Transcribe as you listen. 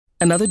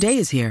Another day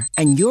is here,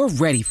 and you're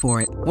ready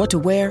for it. What to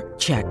wear?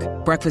 Check.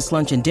 Breakfast,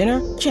 lunch, and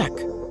dinner? Check.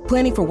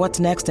 Planning for what's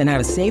next and how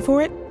to save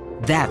for it?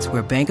 That's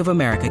where Bank of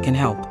America can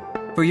help.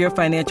 For your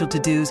financial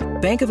to-dos,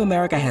 Bank of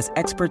America has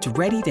experts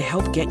ready to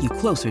help get you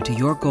closer to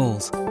your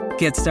goals.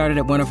 Get started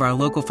at one of our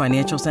local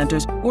financial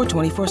centers or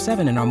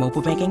 24/7 in our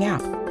mobile banking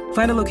app.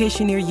 Find a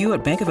location near you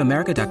at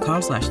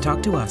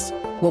bankofamerica.com/talktous.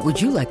 What would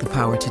you like the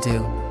power to do?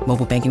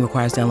 Mobile banking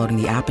requires downloading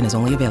the app and is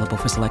only available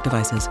for select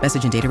devices.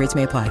 Message and data rates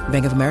may apply.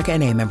 Bank of America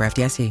N.A., member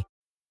FDIC.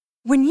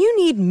 When you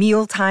need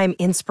mealtime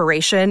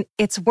inspiration,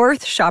 it's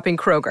worth shopping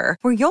Kroger,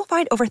 where you'll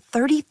find over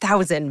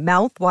 30,000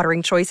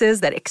 mouth-watering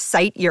choices that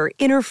excite your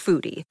inner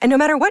foodie. And no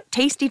matter what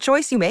tasty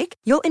choice you make,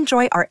 you'll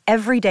enjoy our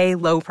everyday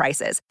low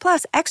prices,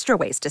 plus extra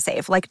ways to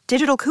save, like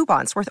digital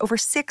coupons worth over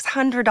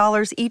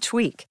 $600 each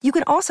week. You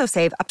can also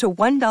save up to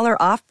 $1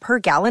 off per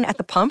gallon at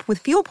the pump with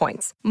fuel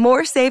points.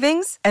 More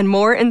savings and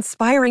more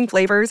inspiring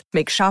flavors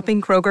make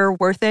shopping Kroger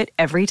worth it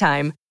every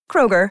time.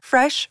 Kroger,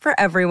 fresh for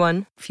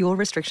everyone. Fuel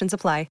restrictions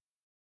apply.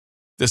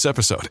 This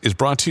episode is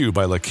brought to you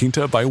by La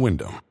Quinta by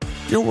Wyndham.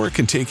 Your work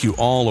can take you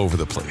all over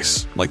the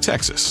place, like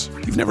Texas.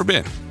 You've never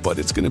been, but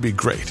it's going to be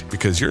great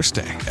because you're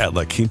staying at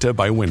La Quinta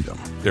by Wyndham.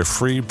 Their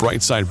free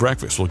Bright Side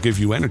breakfast will give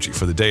you energy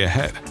for the day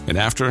ahead. And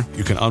after,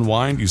 you can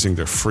unwind using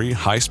their free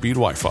high-speed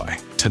Wi-Fi.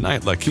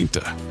 Tonight, La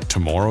Quinta.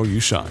 Tomorrow,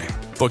 you shine.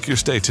 Book your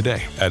stay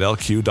today at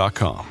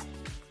lq.com.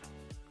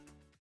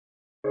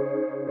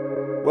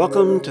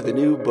 Welcome to the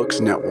New Books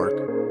Network.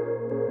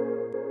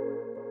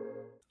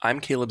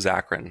 I'm Caleb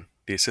Zachrin,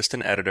 the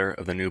assistant editor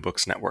of the New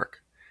Books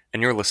Network,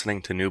 and you're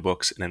listening to New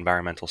Books in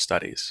Environmental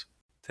Studies.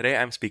 Today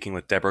I'm speaking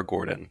with Deborah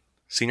Gordon,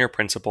 senior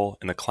principal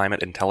in the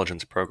Climate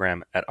Intelligence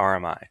Program at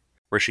RMI,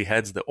 where she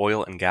heads the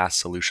Oil and Gas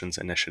Solutions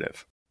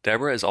Initiative.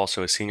 Deborah is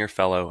also a senior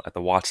fellow at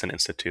the Watson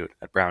Institute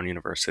at Brown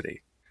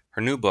University.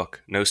 Her new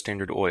book, No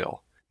Standard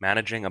Oil: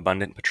 Managing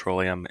Abundant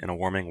Petroleum in a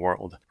Warming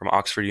World, from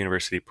Oxford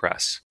University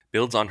Press,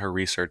 builds on her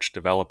research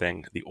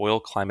developing the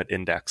Oil Climate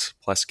Index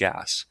plus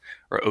Gas,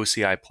 or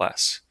OCI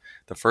plus,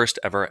 the first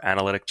ever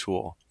analytic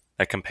tool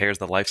that compares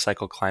the life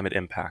cycle climate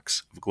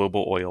impacts of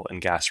global oil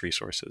and gas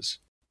resources.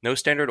 No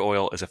Standard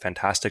Oil is a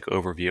fantastic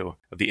overview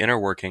of the inner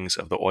workings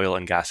of the oil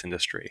and gas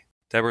industry.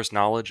 Deborah's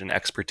knowledge and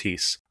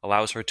expertise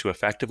allows her to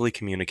effectively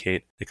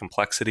communicate the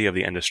complexity of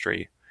the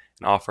industry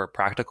and offer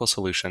practical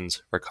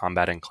solutions for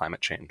combating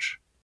climate change.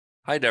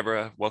 Hi,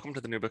 Deborah. Welcome to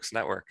the New Books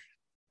Network.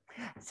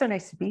 So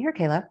nice to be here,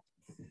 Caleb.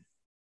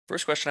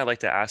 First question I'd like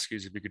to ask you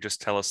is if you could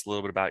just tell us a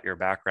little bit about your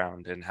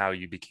background and how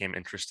you became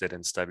interested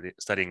in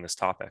studying this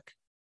topic.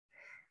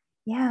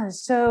 Yeah,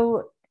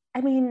 so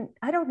I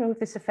don't know if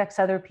this affects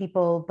other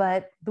people,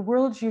 but the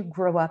world you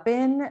grow up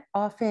in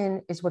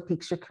often is what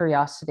piques your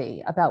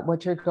curiosity about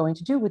what you're going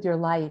to do with your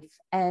life.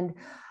 And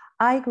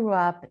I grew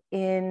up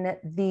in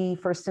the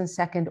first and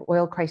second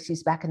oil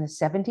crises back in the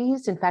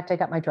 70s. In fact, I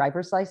got my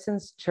driver's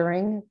license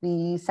during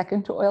the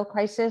second oil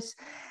crisis.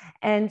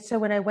 And so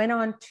when I went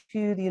on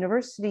to the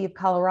University of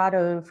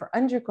Colorado for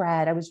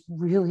undergrad, I was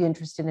really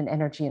interested in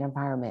energy and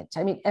environment.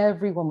 I mean,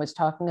 everyone was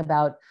talking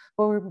about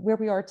where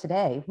we are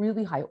today,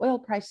 really high oil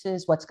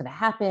prices, what's going to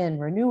happen,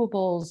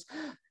 renewables.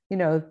 You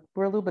know,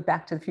 we're a little bit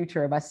back to the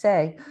future, I must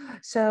say.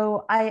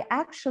 So I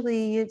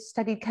actually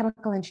studied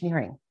chemical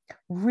engineering.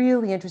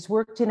 Really interested,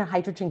 worked in a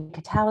hydrogen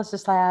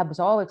catalysis lab, was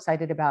all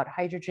excited about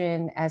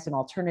hydrogen as an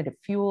alternative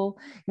fuel.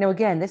 You know,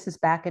 again, this is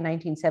back in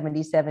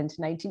 1977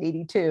 to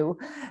 1982,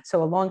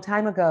 so a long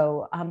time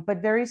ago,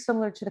 but very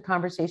similar to the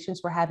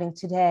conversations we're having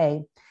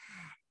today.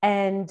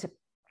 And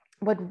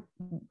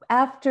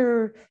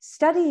after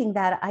studying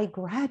that, I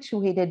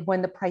graduated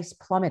when the price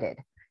plummeted.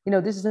 You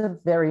know, this is a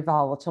very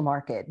volatile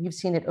market. You've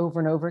seen it over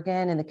and over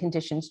again, and the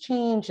conditions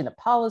change, and the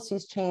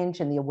policies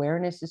change, and the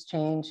awareness has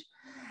changed.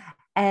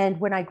 And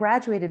when I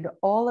graduated,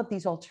 all of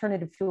these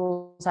alternative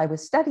fuels I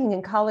was studying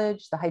in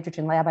college, the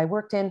hydrogen lab I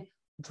worked in,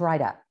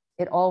 dried up.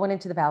 It all went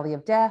into the valley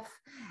of death.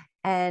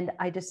 And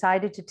I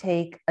decided to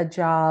take a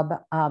job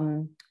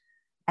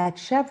at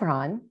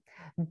Chevron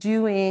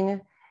doing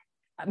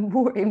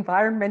more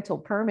environmental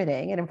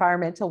permitting and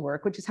environmental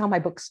work, which is how my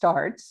book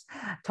starts,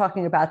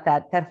 talking about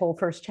that whole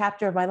first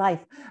chapter of my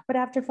life. But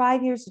after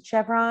 5 years at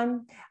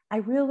Chevron, I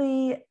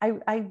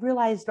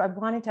realized I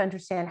wanted to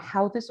understand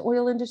how this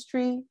oil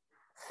industry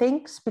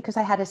thinks, because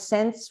I had a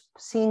sense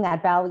seeing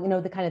that valley, you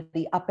know, the kind of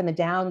the up and the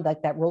down,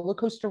 like that roller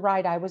coaster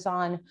ride I was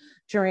on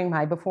during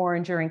my before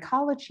and during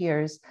college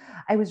years.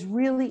 I was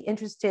really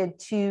interested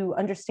to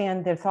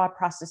understand their thought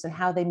process and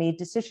how they made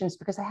decisions,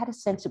 because I had a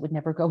sense it would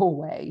never go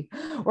away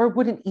or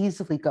wouldn't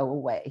easily go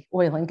away.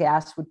 Oil and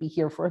gas would be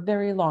here for a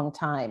very long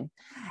time,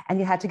 and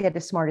you had to get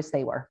as smart as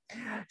they were.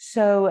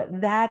 So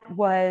that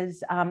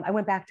was, I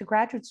went back to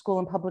graduate school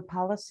in public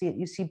policy at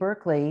UC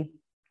Berkeley.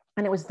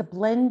 And it was the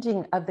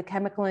blending of the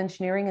chemical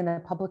engineering and the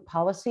public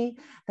policy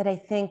that I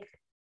think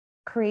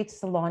creates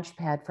the launch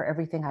pad for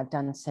everything I've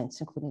done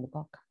since, including the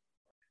book.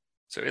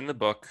 So in the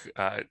book,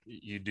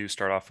 you do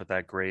start off with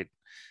that great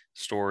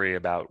story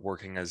about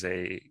working as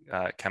a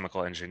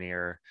chemical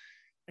engineer.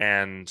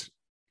 And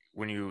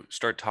when you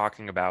start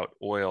talking about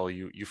oil,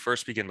 you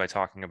first begin by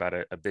talking about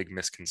a big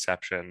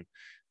misconception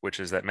which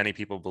is that many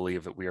people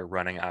believe that we are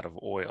running out of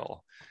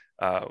oil.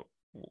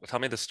 Tell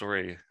me the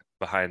story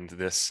behind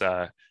this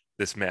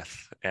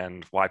myth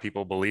and why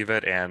people believe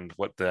it and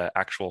what the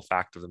actual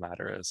fact of the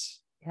matter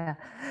is. Yeah.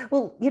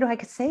 Well, I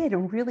could say it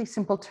in really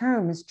simple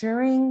terms.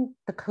 During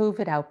the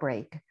COVID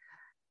outbreak,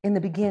 in the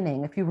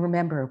beginning, if you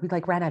remember, we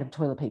ran out of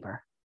toilet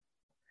paper.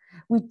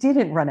 We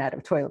didn't run out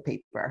of toilet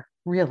paper,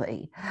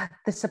 really.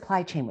 The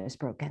supply chain was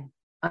broken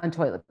on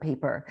toilet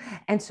paper.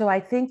 And so I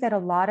think that a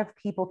lot of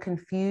people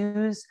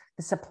confuse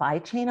the supply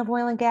chain of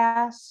oil and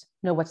gas.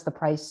 What's the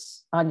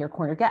price on your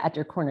at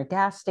your corner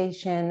gas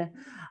station?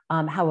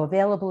 How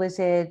available is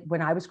it?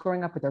 When I was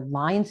growing up, were there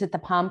lines at the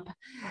pump?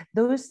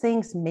 Those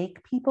things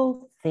make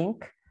people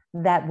think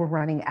that we're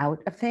running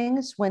out of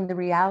things, when the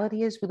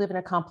reality is we live in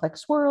a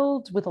complex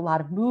world with a lot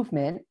of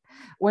movement.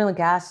 Oil and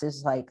gas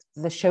is like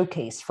the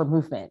showcase for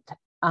movement.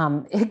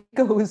 It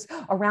goes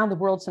around the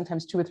world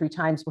sometimes 2 or 3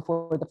 times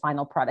before the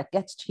final product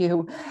gets to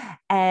you.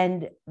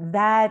 And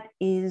that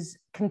is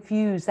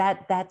confused.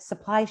 That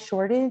supply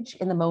shortage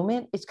in the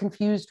moment is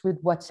confused with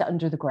what's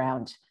under the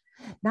ground.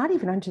 Not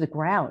even under the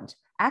ground,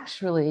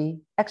 actually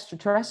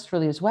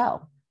extraterrestrially as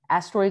well.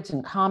 Asteroids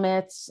and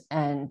comets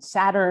and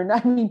Saturn.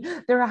 I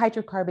mean, there are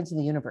hydrocarbons in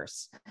the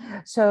universe.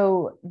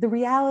 So the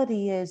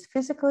reality is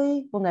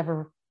physically, we'll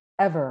never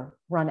ever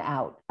run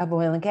out of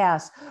oil and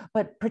gas,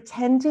 but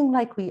pretending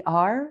like we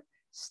are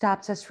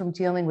stops us from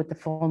dealing with the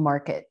full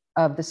market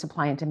of the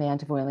supply and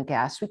demand of oil and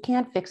gas. We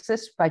can't fix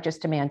this by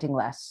just demanding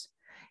less.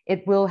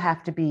 It will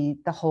have to be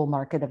the whole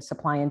market of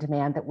supply and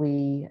demand that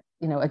we,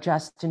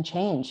 adjust and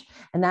change.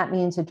 And that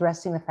means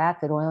addressing the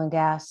fact that oil and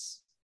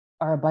gas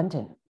are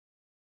abundant.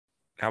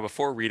 Now,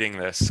 before reading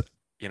this,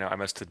 I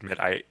must admit,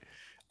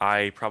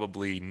 I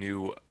probably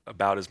knew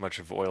about as much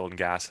of oil and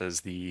gas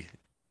as the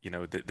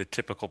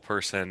typical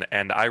person.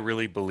 And I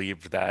really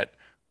believed that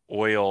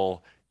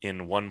oil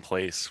in one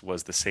place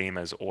was the same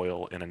as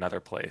oil in another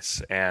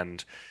place.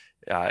 And,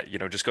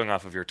 just going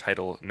off of your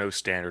title, No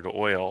Standard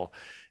Oil,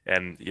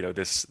 and,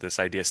 this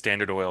idea,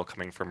 Standard Oil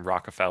coming from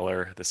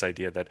Rockefeller, this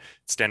idea that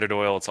Standard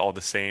Oil, it's all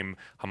the same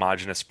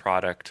homogeneous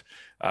product.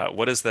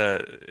 What is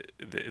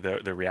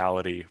the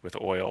reality with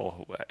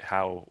oil,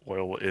 how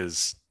oil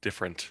is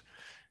different,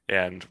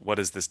 and what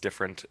is this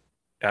different?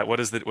 What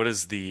is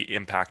the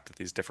impact that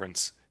these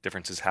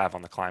differences have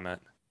on the climate?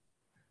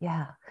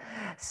 Yeah.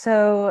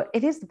 So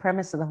it is the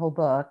premise of the whole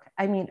book.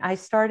 I mean, I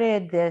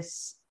started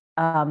this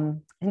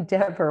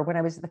endeavor when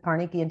I was at the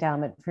Carnegie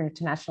Endowment for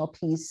International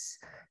Peace,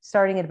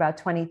 starting at about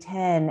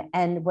 2010.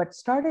 And what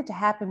started to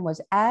happen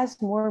was,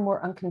 as more and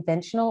more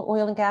unconventional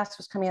oil and gas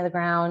was coming out of the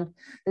ground,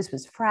 this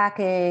was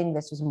fracking,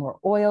 this was more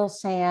oil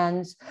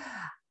sands.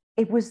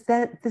 It was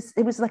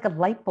like a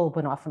light bulb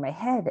went off in my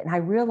head. And I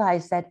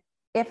realized that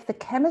if the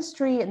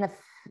chemistry and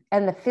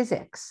the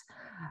physics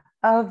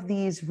of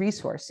these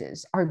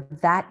resources are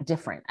that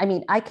different. I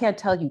mean, I can't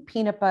tell you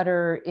peanut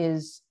butter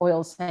is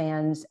oil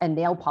sands and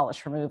nail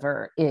polish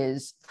remover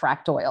is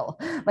fracked oil.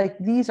 Like,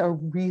 these are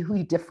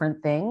really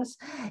different things.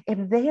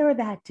 If they are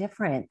that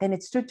different, then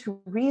it stood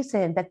to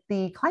reason that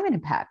the climate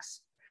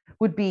impacts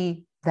would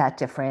be that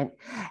different.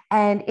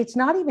 And it's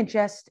not even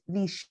just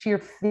the sheer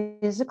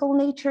physical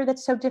nature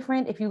that's so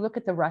different. If you look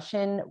at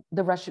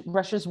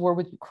Russia's war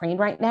with Ukraine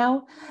right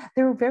now,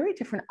 there are very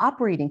different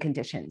operating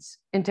conditions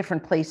in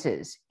different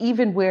places,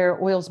 even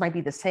where oils might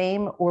be the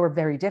same or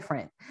very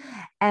different.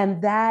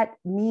 And that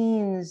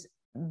means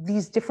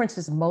these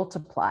differences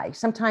multiply,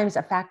 sometimes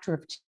a factor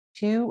of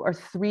 2 or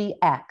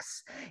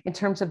 3x in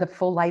terms of the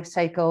full life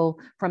cycle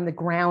from the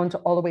ground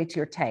all the way to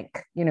your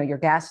tank, your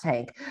gas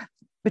tank,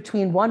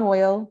 between one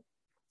oil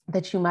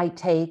that you might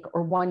take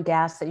or one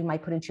gas that you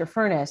might put into your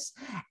furnace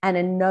and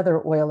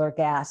another oil or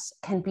gas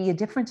can be a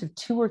difference of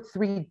 2 or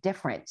 3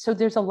 different. So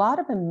there's a lot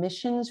of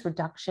emissions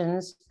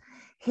reductions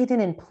hidden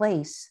in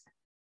place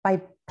by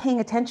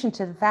paying attention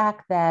to the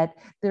fact that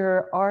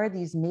there are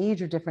these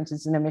major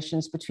differences in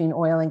emissions between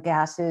oil and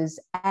gases,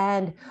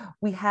 and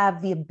we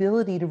have the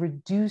ability to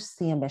reduce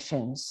the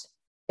emissions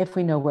if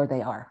we know where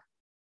they are.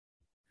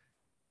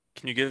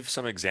 Can you give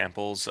some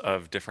examples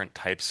of different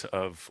types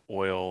of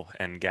oil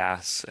and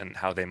gas and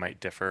how they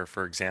might differ?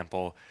 For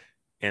example,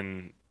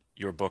 in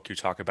your book, you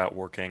talk about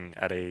working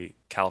at a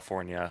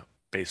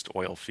California-based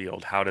oil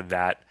field. How did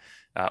that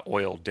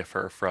oil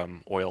differ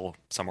from oil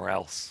somewhere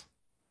else?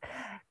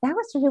 That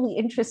was really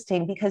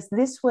interesting because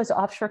this was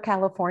offshore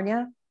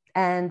California,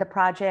 and the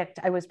project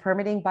I was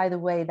permitting, by the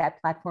way, that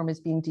platform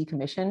is being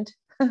decommissioned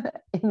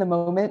in the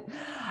moment.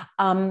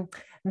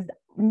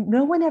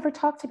 No one ever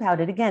talked about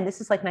it. Again,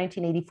 this is like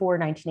 1984,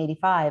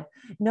 1985.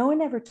 No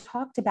one ever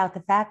talked about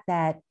the fact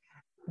that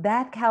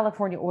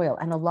California oil,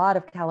 and a lot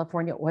of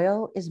California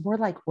oil, is more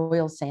like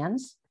oil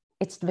sands.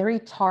 It's very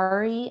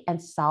tarry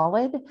and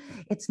solid.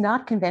 It's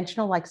not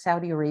conventional like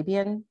Saudi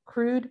Arabian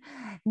crude.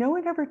 No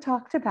one ever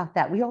talked about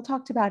that. We all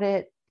talked about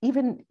it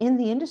even in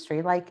the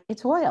industry, like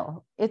it's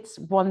oil, it's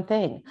one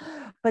thing.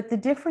 But the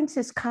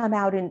differences come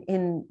out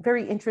in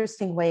very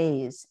interesting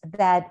ways,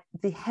 that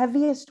the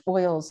heaviest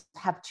oils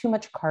have too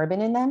much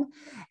carbon in them.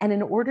 And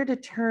in order to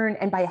turn,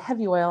 and by a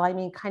heavy oil, I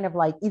mean kind of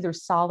like either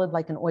solid,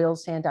 like an oil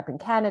sand up in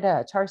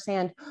Canada, a tar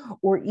sand,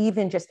 or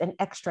even just an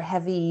extra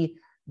heavy,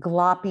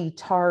 gloppy,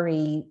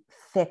 tarry,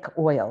 thick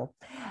oil,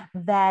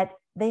 that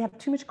they have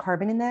too much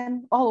carbon in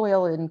them. All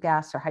oil and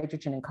gas are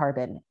hydrogen and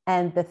carbon.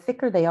 And the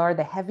thicker they are,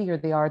 the heavier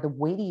they are, the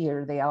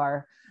weightier they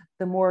are,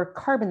 the more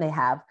carbon they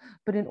have.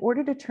 But in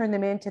order to turn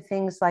them into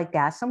things like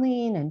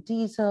gasoline and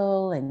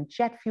diesel and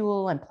jet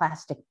fuel and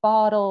plastic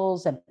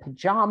bottles and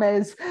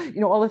pajamas,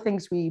 all the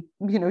things we,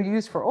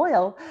 use for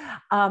oil,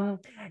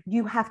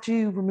 you have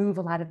to remove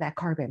a lot of that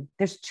carbon.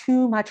 There's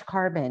too much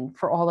carbon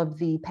for all of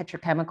the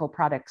petrochemical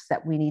products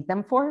that we need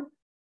them for.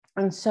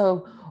 And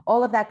so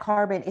all of that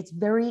carbon, it's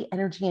very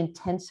energy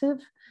intensive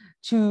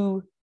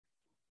to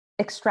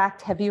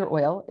extract heavier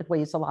oil. It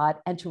weighs a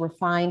lot, and to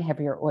refine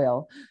heavier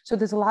oil. So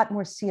there's a lot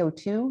more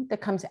CO2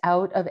 that comes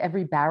out of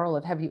every barrel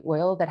of heavy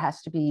oil that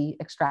has to be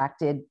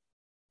extracted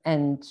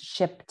and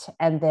shipped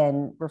and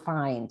then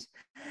refined.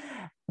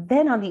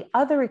 Then on the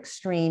other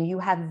extreme, you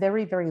have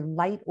very, very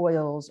light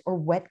oils or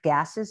wet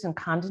gases and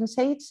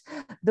condensates.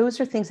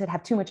 Those are things that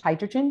have too much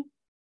hydrogen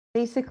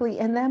basically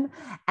in them,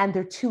 and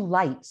they're too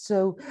light.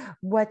 So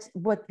what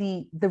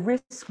the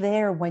risk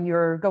there when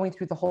you're going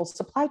through the whole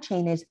supply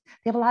chain is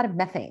they have a lot of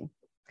methane.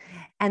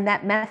 And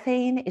that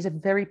methane is a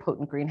very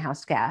potent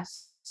greenhouse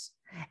gas,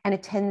 and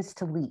it tends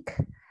to leak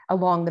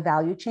along the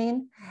value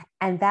chain.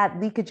 And that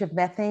leakage of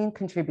methane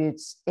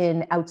contributes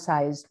in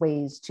outsized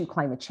ways to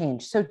climate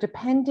change. So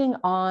depending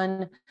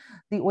on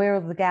the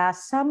oil or the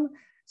gas,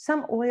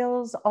 some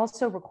oils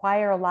also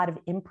require a lot of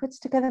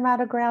inputs to get them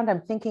out of ground. I'm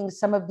thinking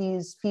some of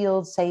these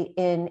fields, say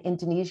in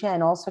Indonesia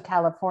and also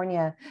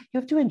California, you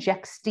have to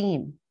inject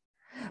steam,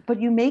 but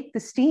you make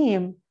the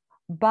steam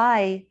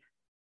by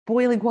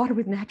boiling water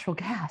with natural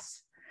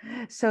gas.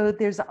 So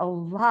there's a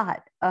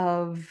lot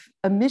of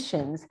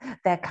emissions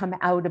that come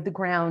out of the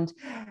ground.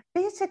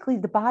 Basically,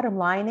 the bottom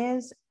line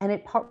is, and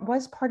it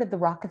was part of the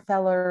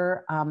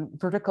Rockefeller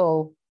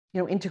vertical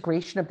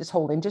integration of this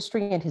whole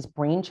industry and his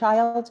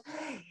brainchild,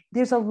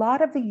 there's a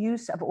lot of the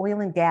use of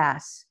oil and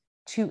gas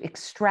to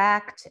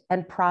extract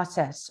and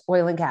process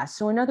oil and gas.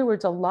 So in other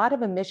words, a lot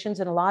of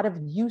emissions and a lot of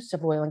use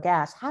of oil and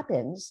gas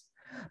happens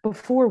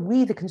before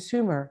we, the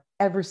consumer,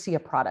 ever see a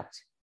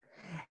product.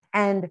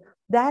 And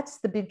that's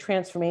the big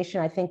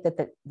transformation I think that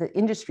the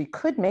industry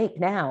could make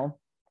now,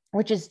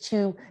 which is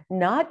to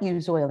not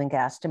use oil and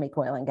gas to make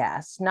oil and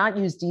gas, not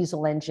use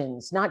diesel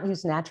engines, not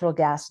use natural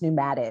gas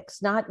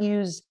pneumatics, not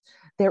use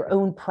their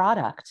own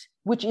product,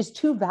 which is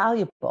too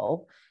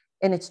valuable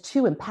and it's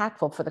too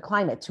impactful for the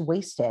climate to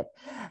waste it,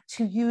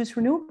 to use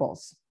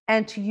renewables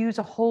and to use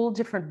a whole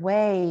different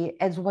way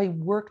as we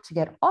work to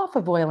get off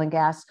of oil and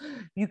gas.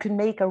 You can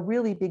make a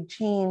really big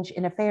change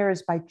in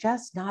affairs by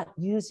just not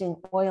using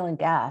oil and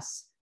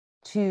gas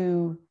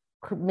to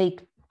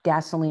make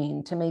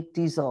gasoline, to make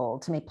diesel,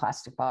 to make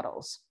plastic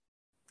bottles.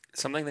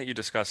 Something that you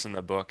discuss in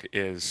the book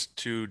is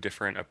two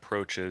different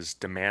approaches,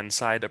 demand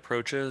side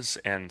approaches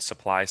and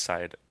supply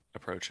side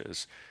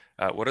approaches.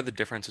 What are the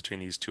differences between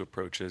these two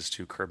approaches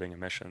to curbing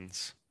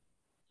emissions?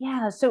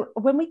 Yeah, so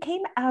when we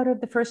came out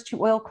of the first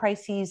two oil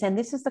crises, and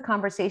this is the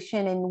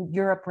conversation in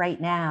Europe right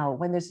now,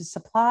 when there's a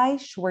supply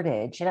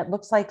shortage and it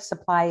looks like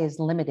supply is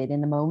limited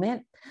in the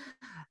moment,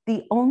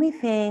 the only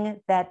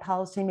thing that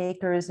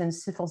policymakers and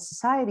civil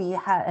society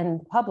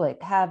and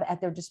public have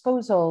at their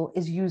disposal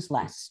is use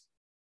less,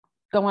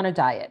 go on a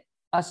diet,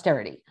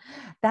 austerity.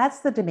 That's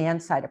the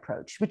demand side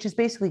approach, which is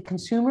basically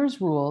consumers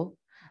rule.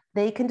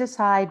 They can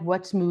decide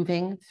what's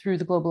moving through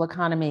the global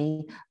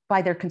economy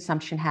by their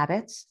consumption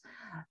habits.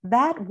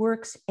 That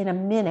works in a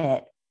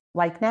minute,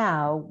 like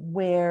now,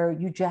 where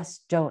you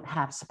just don't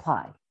have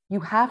supply.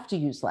 You have to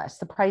use less.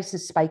 The price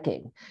is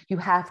spiking. You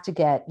have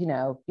to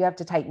you have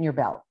to tighten your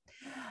belt.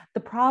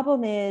 The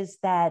problem is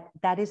that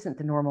isn't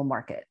the normal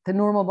market. The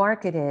normal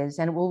market is,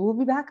 and we'll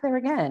be back there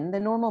again, the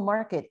normal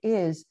market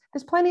is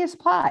there's plenty of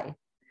supply.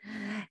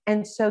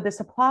 And so the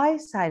supply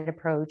side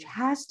approach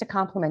has to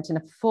complement in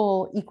a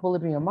full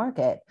equilibrium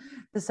market.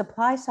 The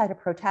supply side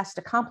approach has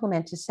to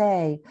complement to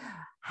say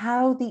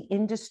how the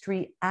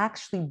industry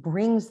actually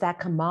brings that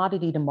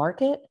commodity to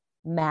market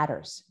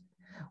matters.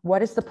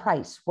 What is the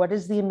price? What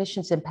is the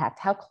emissions impact?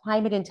 How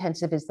climate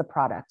intensive is the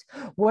product?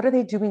 What are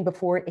they doing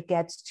before it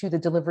gets to the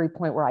delivery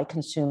point where I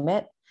consume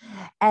it?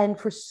 And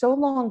for so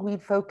long,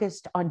 we've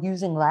focused on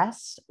using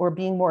less or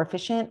being more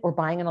efficient or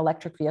buying an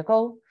electric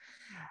vehicle.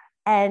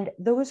 And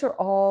those are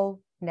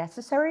all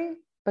necessary,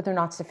 but they're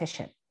not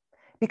sufficient.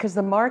 Because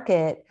the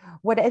market,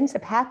 what ends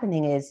up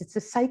happening is it's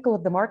a cycle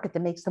of the market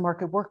that makes the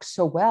market work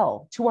so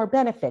well to our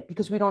benefit,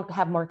 because we don't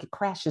have market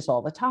crashes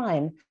all the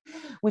time,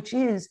 which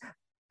is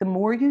The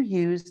more you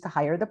use, the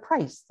higher the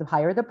price. The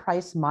higher the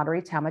price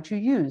moderates how much you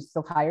use.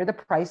 The higher the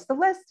price, the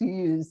less you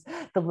use.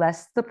 The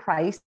less the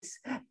price,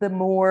 the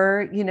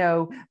more,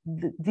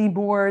 the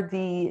more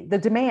the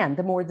demand.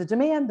 The more the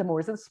demand, the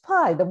more the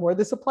supply. The more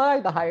the supply,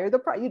 the higher the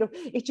price.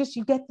 It's just,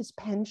 you get this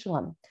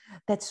pendulum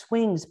that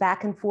swings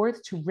back and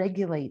forth to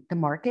regulate the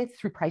market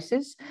through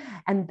prices.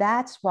 And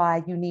that's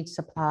why you need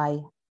supply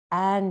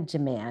and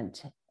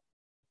demand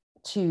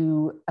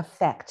to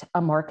affect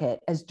a market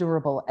as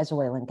durable as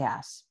oil and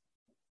gas.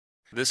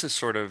 This is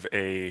sort of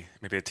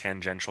maybe a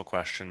tangential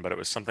question, but it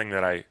was something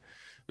that I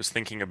was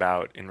thinking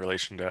about in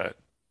relation to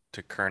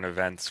current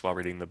events while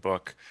reading the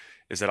book,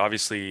 is that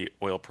obviously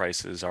oil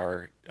prices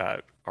are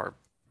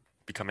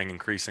becoming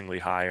increasingly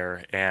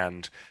higher,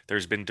 and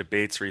there's been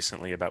debates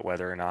recently about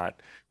whether or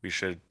not we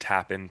should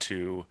tap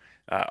into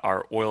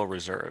our oil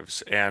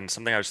reserves. And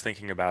something I was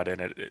thinking about in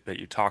it that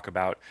you talk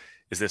about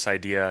is this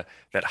idea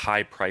that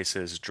high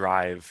prices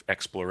drive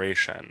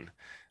exploration.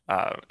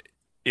 Are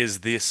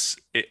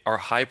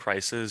high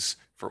prices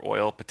for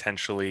oil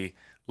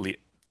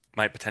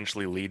might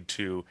potentially lead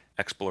to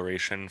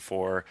exploration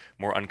for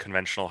more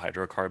unconventional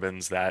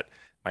hydrocarbons that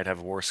might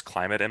have worse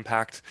climate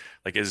impact?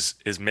 Like, is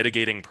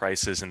mitigating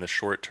prices in the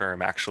short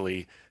term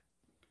actually,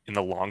 in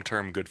the long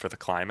term, good for the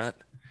climate?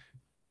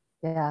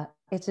 Yeah,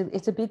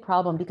 it's a big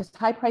problem because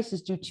high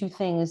prices do two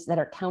things that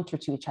are counter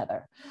to each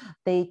other.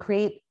 They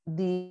create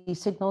the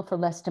signal for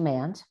less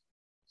demand.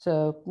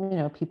 So,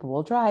 people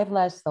will drive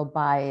less, they'll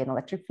buy an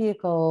electric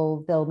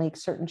vehicle, they'll make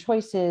certain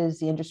choices,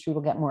 the industry will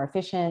get more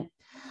efficient.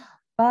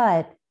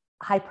 But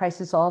high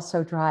prices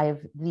also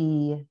drive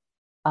the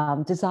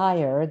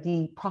desire,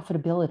 the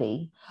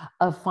profitability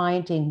of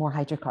finding more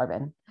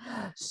hydrocarbon.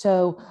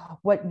 So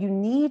what you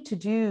need to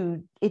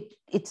do,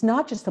 it's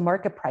not just the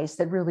market price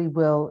that really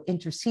will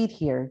intercede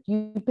here.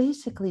 You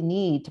basically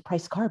need to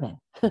price carbon.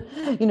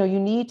 You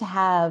need to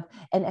have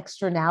an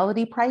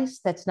externality price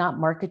that's not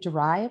market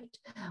derived,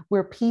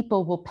 where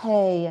people will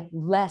pay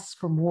less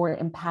for more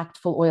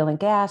impactful oil and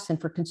gas and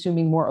for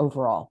consuming more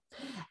overall.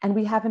 And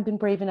we haven't been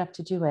brave enough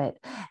to do it.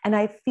 And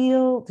I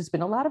feel there's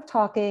been a lot of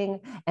talking,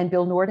 and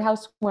Bill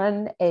Nordhaus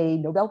won a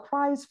Nobel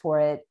Prize for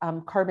it,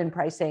 carbon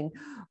pricing.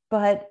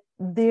 But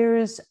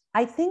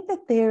I think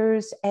that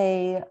there's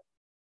a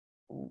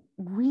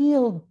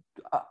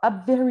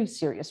very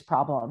serious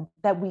problem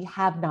that we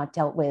have not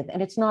dealt with.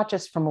 And it's not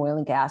just from oil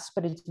and gas,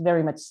 but it's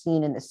very much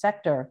seen in the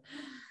sector.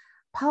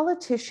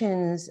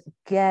 Politicians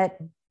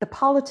the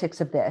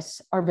politics of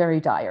this are very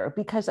dire,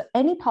 because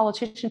any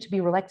politician to be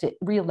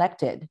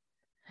reelected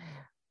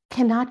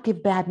cannot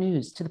give bad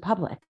news to the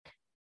public.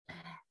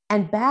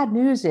 And bad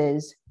news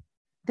is,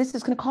 this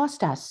is going to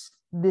cost us.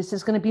 This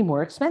is going to be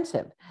more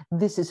expensive.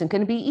 This isn't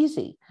going to be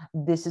easy.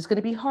 This is going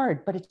to be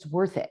hard, but it's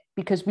worth it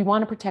because we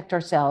want to protect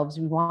ourselves.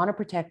 We want to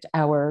protect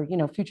our,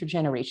 future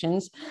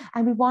generations,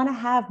 and we want to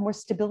have more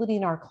stability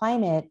in our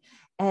climate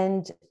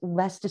and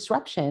less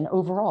disruption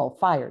overall,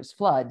 fires,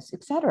 floods,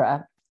 et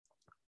cetera.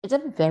 It's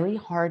a very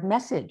hard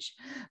message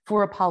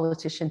for a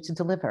politician to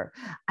deliver.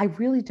 I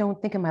really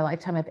don't think in my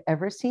lifetime I've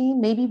ever seen,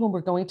 maybe when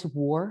we're going to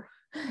war,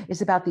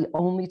 is about the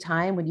only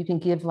time when you can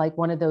give like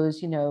one of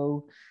those,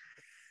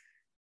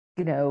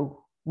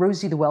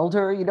 Rosie the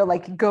Welder,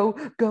 like go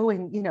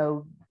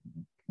and,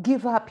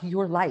 give up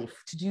your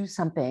life to do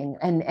something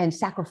and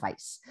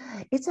sacrifice.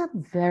 It's a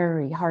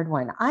very hard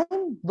one.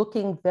 I'm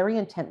looking very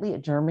intently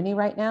at Germany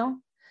right now.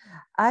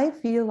 I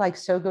feel like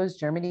so goes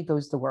Germany,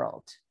 goes the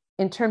world.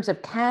 In terms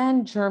of,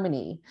 can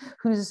Germany,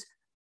 who's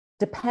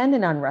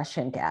dependent on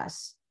Russian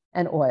gas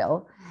and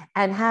oil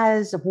and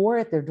has war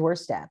at their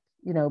doorstep,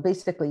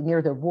 basically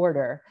near their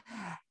border,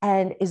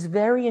 and is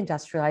very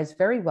industrialized,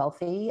 very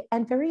wealthy,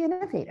 and very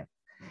innovative.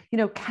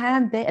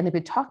 Can they, and they've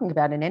been talking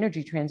about an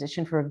energy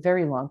transition for a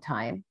very long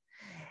time.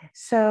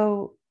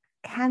 So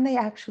can they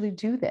actually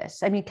do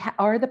this? I mean,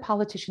 are the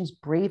politicians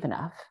brave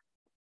enough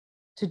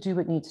to do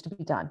what needs to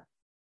be done?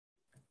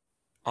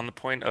 On the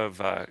point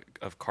of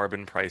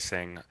carbon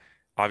pricing,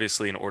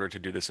 obviously, in order to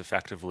do this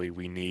effectively,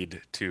 we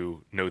need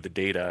to know the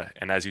data.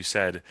 And as you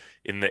said,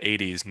 in the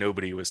 80s,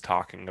 nobody was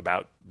talking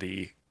about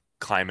the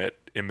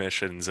climate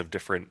emissions of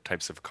different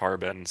types of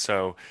carbon.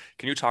 So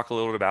can you talk a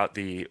little bit about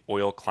the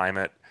oil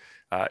climate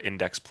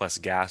index plus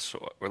gas,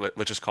 or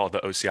let's just call it the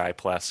OCI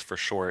plus for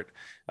short,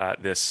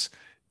 this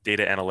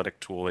data analytic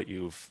tool that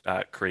you've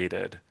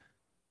created?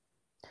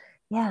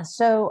 Yeah,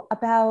 so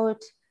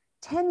about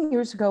 10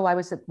 years ago, while I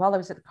was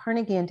at the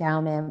Carnegie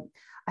Endowment,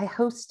 I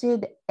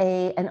hosted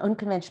an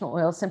unconventional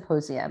oil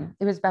symposium.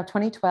 It was about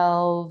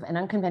 2012, and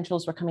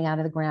unconventionals were coming out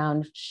of the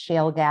ground: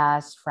 shale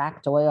gas,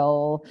 fracked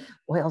oil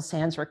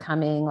sands were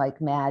coming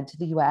like mad to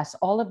the US.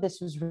 All of this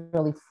was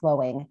really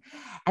flowing.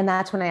 And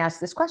that's when I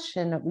asked this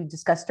question that we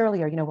discussed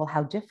earlier, well,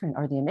 how different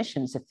are the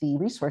emissions if the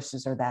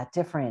resources are that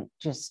different,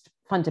 just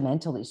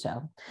fundamentally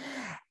so?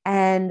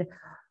 And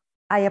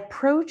I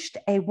approached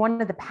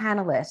one of the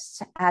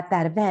panelists at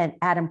that event,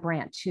 Adam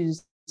Brandt,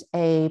 who's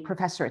a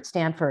professor at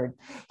Stanford.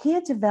 He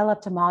had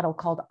developed a model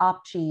called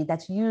OPG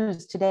that's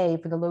used today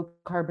for the low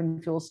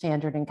carbon fuel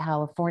standard in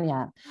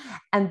California.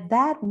 And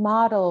that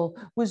model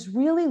was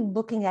really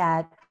looking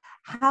at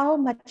how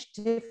much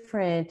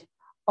different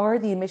are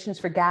the emissions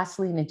for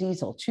gasoline and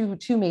diesel,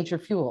 two major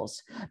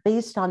fuels,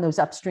 based on those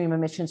upstream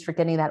emissions for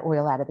getting that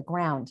oil out of the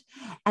ground.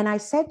 And I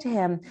said to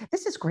him,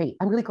 this is great.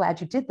 I'm really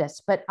glad you did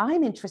this, but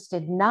I'm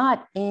interested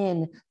not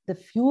in the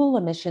fuel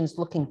emissions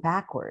looking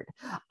backward.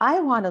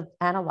 I want to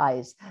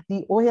analyze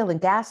the oil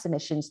and gas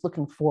emissions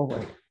looking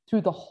forward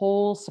through the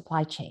whole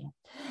supply chain.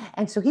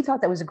 And so he thought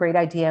that was a great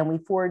idea. And we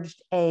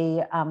forged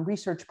a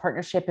research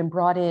partnership and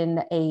brought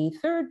in a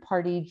third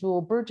party,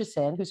 Jewel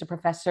Burgesson, who's a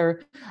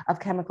professor of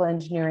chemical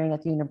engineering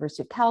at the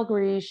University of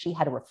Calgary. She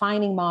had a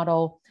refining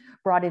model,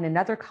 brought in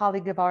another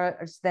colleague of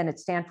ours then at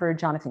Stanford,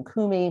 Jonathan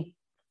Koomey.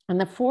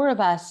 And the four of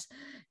us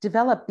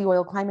developed the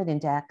Oil Climate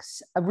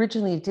Index.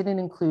 Originally, it didn't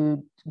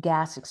include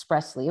gas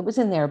expressly. It was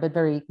in there, but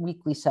very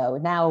weakly so.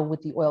 Now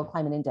with the Oil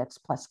Climate Index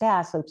plus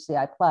gas,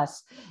 OCI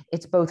plus,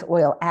 it's both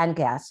oil and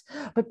gas.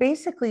 But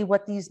basically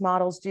what these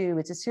models do,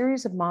 it's a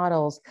series of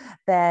models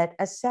that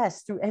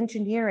assess through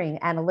engineering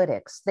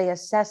analytics. They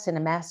assess in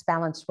a mass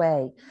balanced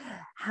way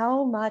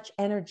how much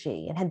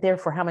energy and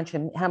therefore how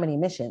many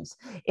emissions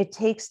it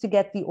takes to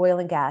get the oil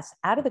and gas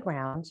out of the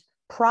ground,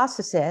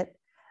 process it,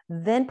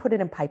 then put it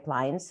in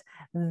pipelines,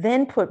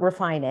 then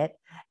refine it,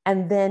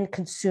 and then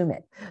consume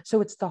it.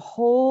 So it's the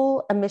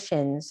whole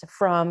emissions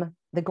from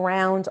the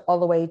ground all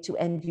the way to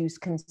end use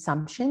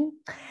consumption.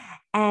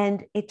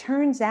 And it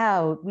turns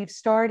out we've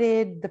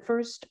started, the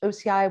first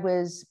OCI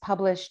was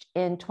published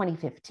in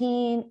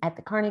 2015 at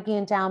the Carnegie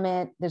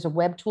Endowment. There's a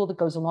web tool that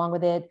goes along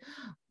with it.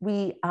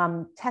 We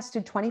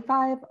tested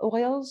 25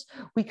 oils.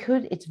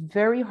 It's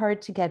very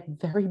hard to get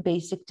very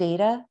basic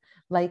data,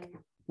 like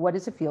what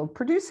is a field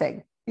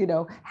producing?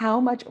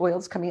 How much oil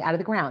is coming out of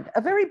the ground?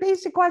 A very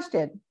basic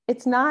question.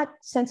 It's not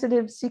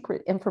sensitive,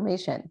 secret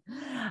information.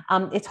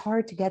 It's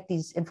hard to get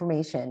these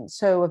information.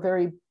 So a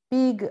very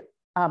big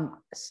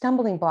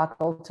stumbling block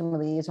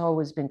ultimately has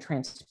always been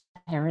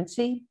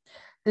transparency.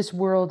 This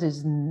world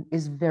is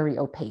very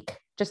opaque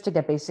just to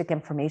get basic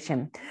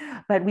information.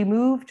 But we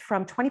moved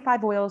from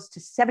 25 oils to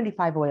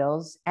 75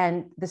 oils,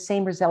 and the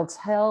same results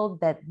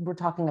held, that we're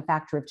talking a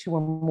factor of 2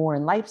 or more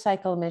in life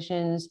cycle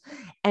emissions.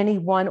 Any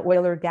one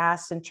oil or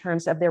gas in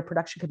terms of their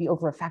production could be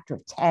over a factor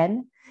of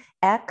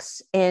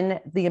 10x in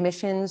the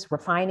emissions,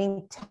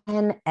 refining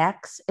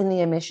 10x in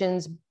the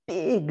emissions,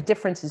 big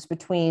differences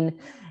between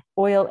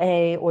oil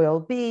A, oil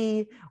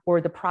B,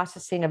 or the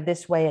processing of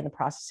this way and the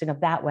processing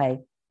of that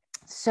way.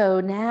 So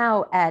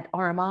now at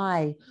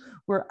RMI,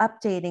 we're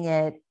updating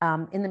it,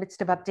 in the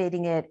midst of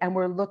updating it, and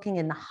we're looking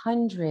in the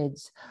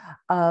hundreds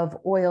of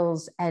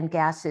oils and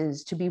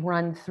gases to be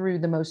run through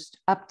the most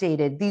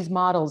updated. These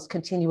models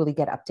continually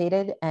get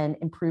updated and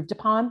improved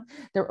upon.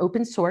 They're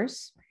open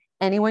source.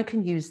 Anyone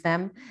can use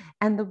them.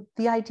 And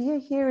the idea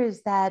here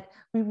is that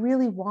we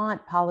really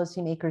want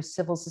policymakers,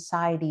 civil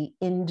society,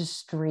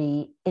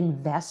 industry,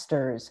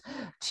 investors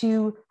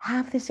to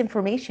have this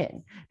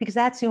information, because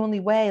that's the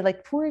only way.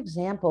 Like, for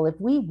example, if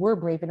we were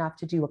brave enough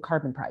to do a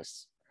carbon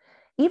price,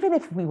 even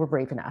if we were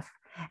brave enough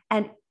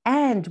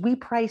and we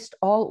priced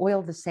all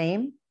oil the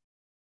same,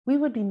 we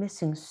would be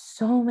missing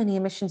so many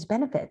emissions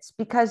benefits,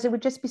 because it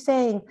would just be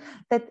saying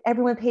that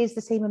everyone pays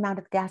the same amount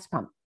at the gas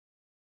pump.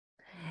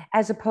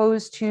 As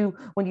opposed to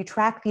when you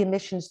track the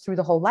emissions through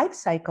the whole life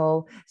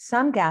cycle,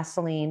 some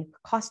gasoline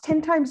costs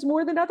 10 times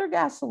more than other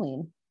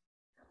gasoline.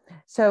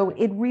 So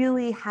it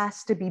really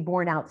has to be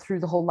borne out through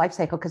the whole life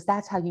cycle, because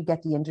that's how you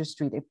get the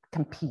industry to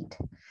compete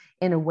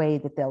in a way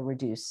that they'll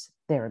reduce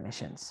their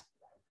emissions.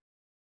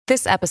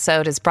 This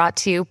episode is brought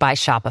to you by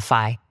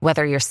Shopify.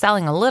 Whether you're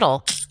selling a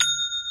little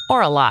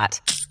or a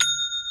lot,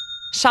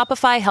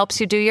 Shopify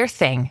helps you do your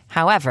thing,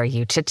 however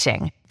you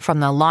cha-ching. From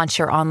the launch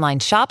your online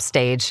shop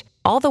stage,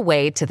 all the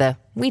way to the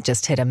we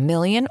just hit 1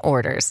 million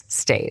orders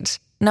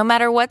stage. No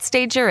matter what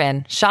stage you're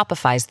in,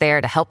 Shopify's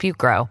there to help you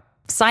grow.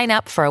 Sign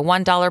up for a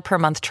 $1 per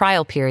month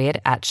trial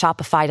period at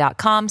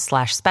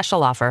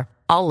shopify.com/special offer,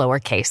 all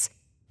lowercase.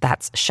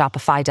 That's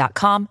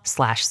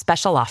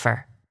shopify.com/special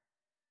offer.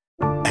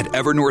 At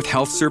Evernorth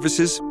Health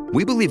Services,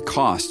 we believe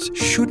costs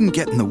shouldn't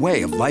get in the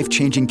way of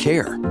life-changing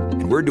care,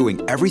 and we're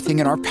doing everything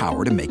in our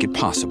power to make it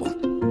possible.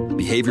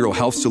 Behavioral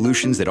health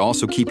solutions that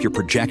also keep your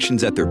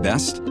projections at their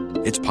best?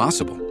 It's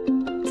possible.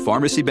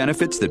 Pharmacy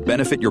benefits that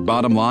benefit your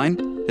bottom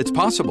line? It's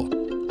possible.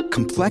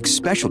 Complex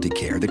specialty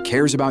care that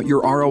cares about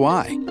your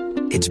ROI?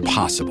 It's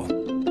possible.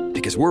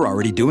 Because we're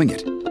already doing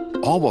it.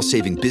 All while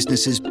saving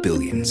businesses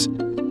billions.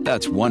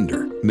 That's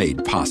Wonder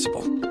made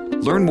possible.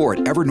 Learn more at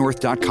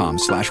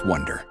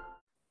evernorth.com/wonder.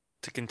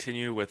 To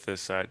continue with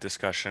this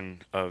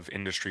discussion of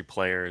industry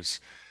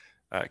players,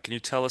 can you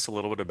tell us a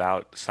little bit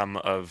about some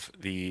of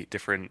the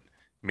different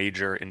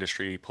major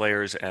industry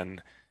players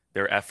and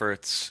their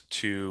efforts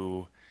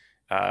to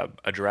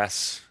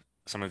address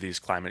some of these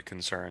climate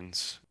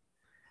concerns?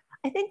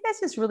 I think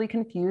this is really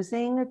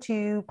confusing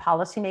to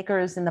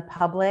policymakers and the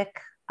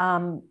public.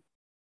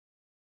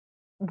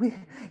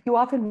 you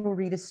often will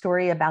read a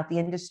story about the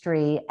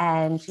industry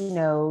and,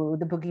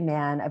 the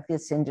boogeyman of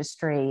this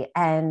industry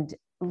and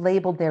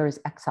labeled there as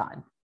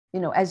Exxon,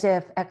 as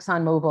if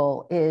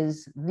ExxonMobil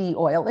is the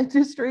oil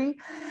industry.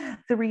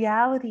 The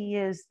reality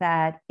is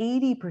that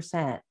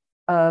 80%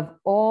 of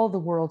all the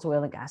world's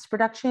oil and gas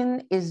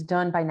production is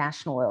done by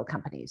national oil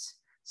companies.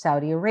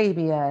 Saudi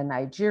Arabia,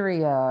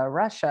 Nigeria,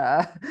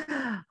 Russia,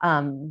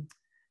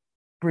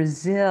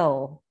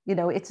 Brazil,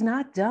 it's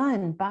not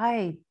done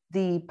by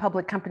the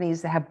public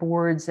companies that have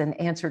boards and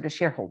answer to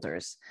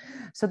shareholders.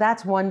 So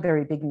that's one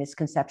very big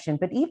misconception.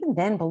 But even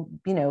then,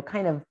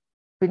 kind of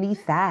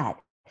beneath that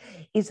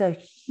is a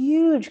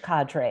huge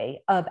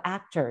cadre of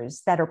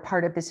actors that are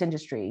part of this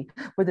industry,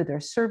 whether they're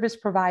service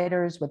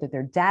providers, whether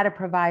they're data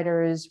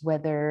providers,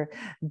 whether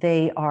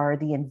they are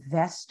the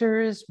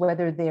investors,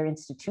 whether they're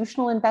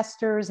institutional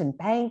investors and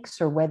banks,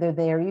 or whether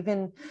they're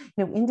even,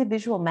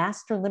 individual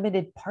master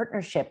limited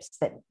partnerships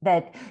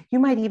that you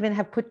might even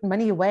have put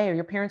money away, or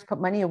your parents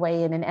put money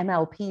away in an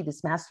MLP,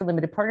 this master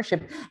limited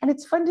partnership, and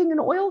it's funding an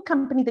oil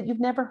company that you've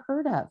never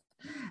heard of.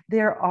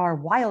 There are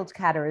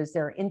wildcatters,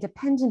 there are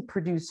independent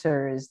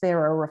producers,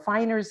 there are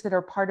refiners that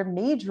are part of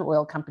major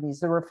oil companies,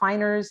 the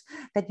refiners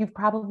that you've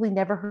probably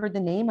never heard the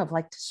name of,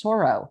 like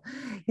Tesoro.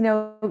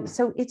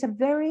 So it's a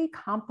very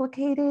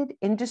complicated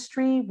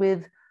industry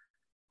with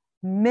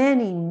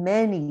many,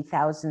 many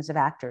thousands of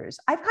actors.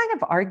 I've kind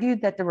of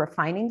argued that the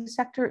refining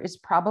sector is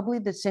probably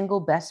the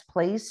single best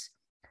place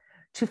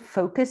to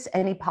focus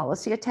any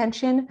policy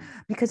attention,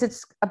 because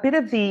it's a bit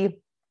of the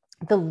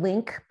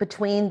link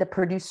between the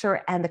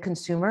producer and the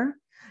consumer.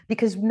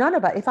 Because none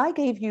of us, if I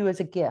gave you as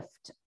a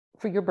gift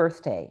for your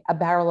birthday a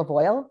barrel of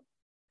oil,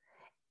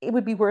 it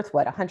would be worth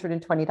what,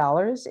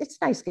 $120? It's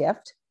a nice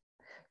gift.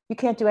 You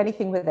can't do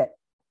anything with it.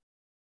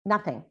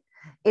 Nothing.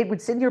 It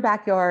would sit in your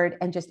backyard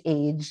and just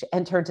age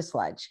and turn to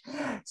sludge.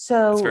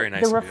 So That's very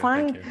nice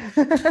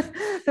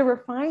the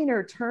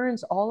refiner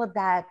turns all of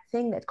that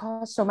thing that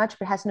costs so much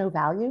but has no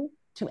value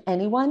to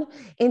anyone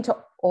into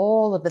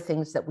all of the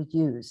things that we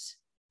use.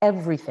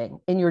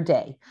 Everything in your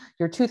day,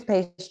 your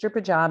toothpaste, your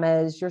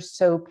pajamas, your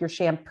soap, your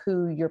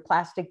shampoo, your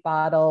plastic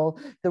bottle,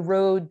 the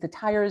road, the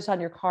tires on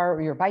your car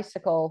or your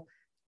bicycle,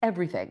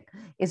 everything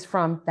is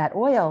from that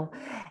oil.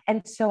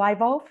 And so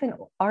I've often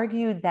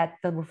argued that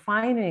the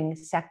refining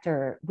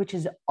sector, which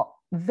is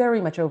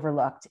very much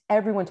overlooked,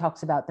 everyone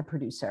talks about the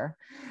producer.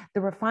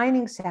 The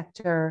refining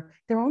sector,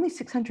 there are only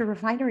 600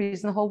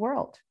 refineries in the whole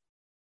world.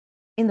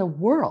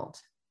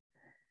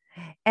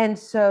 And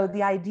so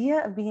the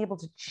idea of being able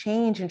to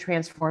change and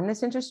transform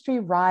this industry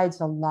rides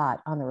a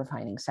lot on the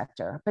refining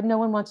sector, but no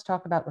one wants to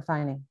talk about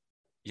refining.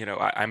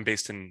 I'm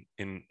based in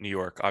New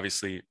York.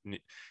 Obviously,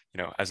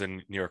 as a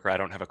New Yorker, I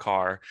don't have a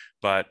car,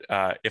 but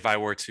if I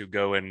were to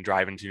go and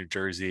drive into New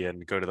Jersey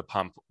and go to the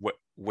pump,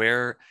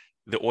 where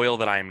the oil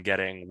that I am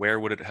getting, where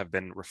would it have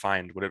been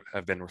refined? Would it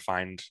have been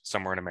refined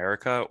somewhere in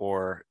America,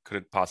 or could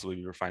it possibly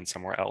be refined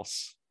somewhere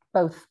else?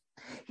 Both.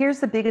 Here's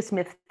the biggest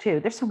myth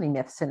too. There's so many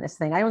myths in this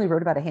thing. I only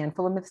wrote about a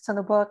handful of myths in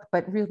the book,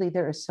 but really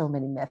there are so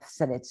many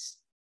myths, and it's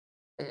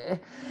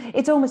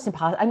almost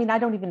impossible. I mean, I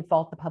don't even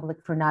fault the public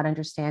for not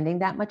understanding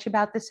that much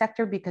about the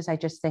sector, because I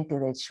just think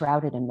that it's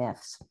shrouded in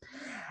myths.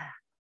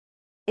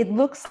 It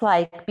looks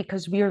like,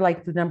 because we are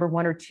like the number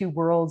 1 or 2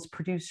 world's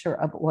producer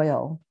of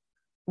oil,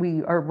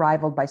 we are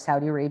rivaled by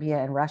Saudi Arabia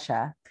and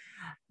Russia,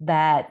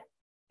 that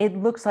it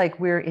looks like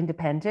we're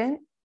independent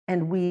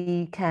and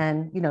we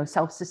can,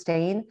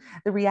 self-sustain.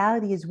 The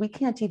reality is we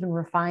can't even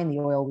refine the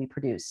oil we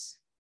produce.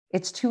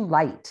 It's too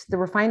light. The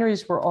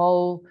refineries were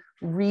all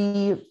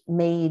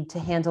remade to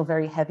handle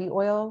very heavy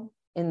oil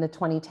in the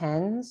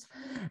 2010s.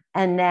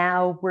 And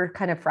now we're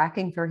kind of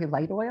fracking very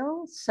light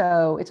oil.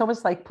 So it's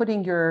almost like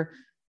putting your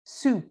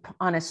soup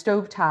on a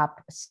stovetop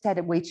set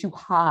at way too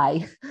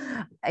high,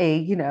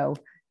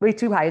 way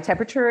too high a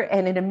temperature.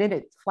 And in a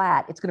minute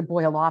flat, it's going to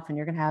boil off and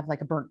you're going to have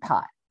like a burnt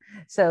pot.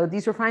 So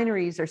these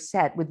refineries are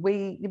set with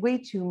way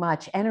too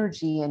much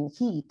energy and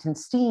heat and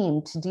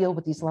steam to deal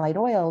with these light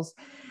oils.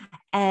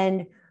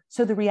 And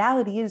so the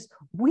reality is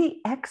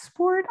we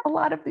export a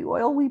lot of the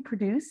oil we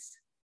produce.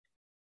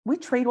 We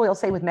trade oil,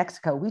 say, with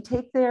Mexico. We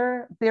take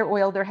their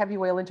oil, their heavy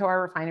oil, into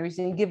our refineries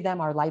and give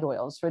them our light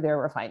oils for their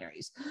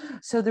refineries.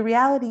 So the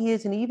reality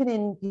is, and even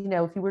in,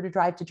 if you were to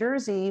drive to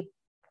Jersey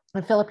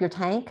and fill up your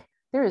tank,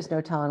 there is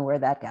no telling where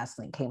that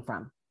gasoline came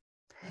from.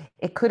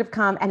 It could have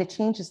come, and it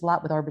changes a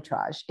lot with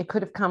arbitrage. It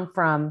could have come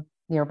from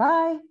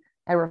nearby,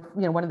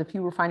 one of the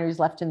few refineries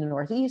left in the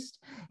Northeast.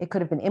 It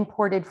could have been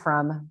imported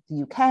from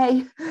the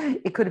UK.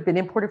 It could have been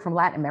imported from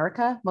Latin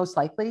America, most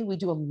likely. We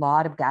do a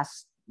lot of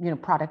gas,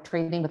 product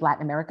trading with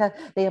Latin America.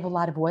 They have a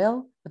lot of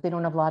oil, but they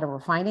don't have a lot of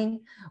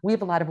refining. We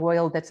have a lot of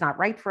oil that's not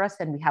right for us,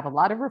 and we have a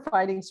lot of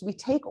refining. So we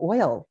take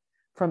oil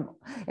from,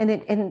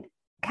 and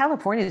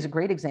California is a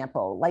great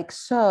example, like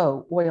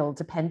so oil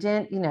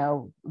dependent,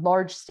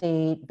 large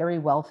state, very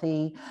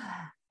wealthy.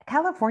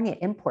 California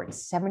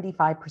imports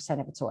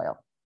 75% of its oil.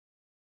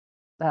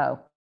 So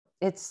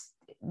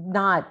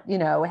not,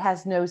 it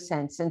has no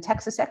sense. And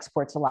Texas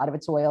exports a lot of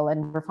its oil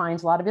and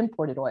refines a lot of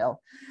imported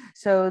oil.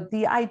 So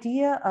the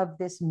idea of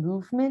this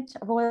movement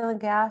of oil and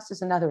gas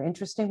is another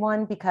interesting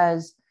one,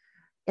 because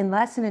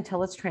unless and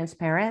until it's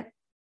transparent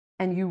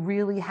and you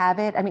really have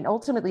it, I mean,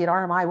 ultimately at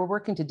RMI, we're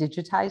working to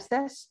digitize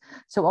this.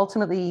 So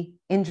ultimately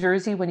in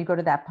Jersey, when you go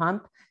to that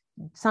pump,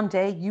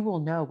 someday you will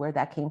know where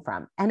that came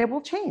from and it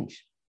will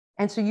change.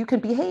 And so you can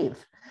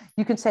behave.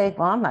 You can say,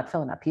 well, I'm not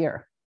filling up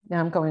here. Now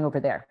I'm going over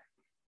there.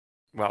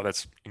 Wow,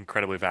 that's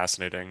incredibly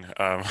fascinating.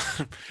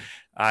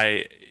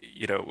 I,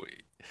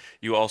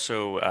 you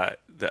also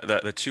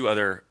the two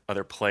other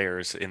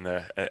players in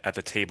the at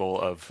the table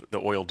of the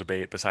oil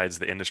debate, besides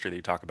the industry that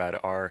you talk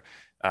about, are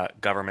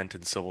government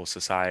and civil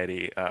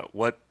society.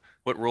 What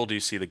role do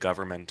you see the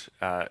government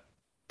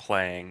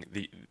playing?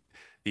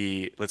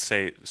 The let's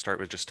say start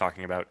with just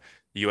talking about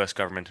the U.S.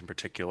 government in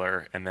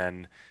particular, and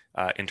then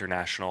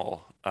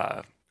international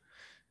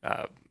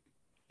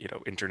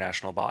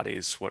international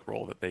bodies, what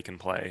role that they can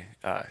play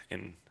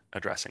in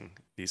addressing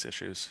these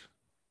issues?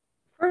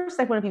 First,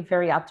 I want to be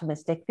very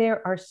optimistic.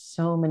 There are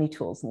so many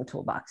tools in the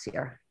toolbox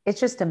here. It's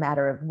just a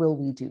matter of will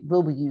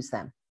we use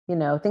them?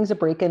 Things are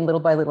breaking little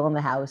by little in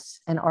the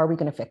house, and are we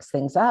going to fix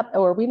things up,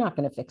 or are we not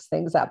going to fix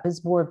things up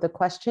is more of the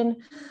question.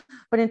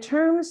 But in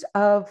terms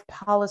of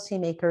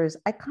policymakers,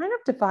 I kind of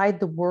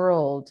divide the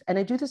world, and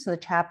I do this in the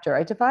chapter,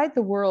 I divide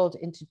the world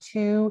into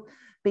two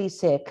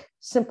basic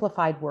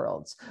simplified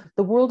worlds: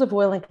 the world of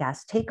oil and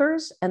gas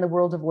takers and the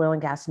world of oil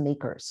and gas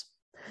makers.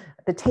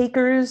 The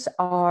takers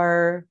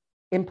are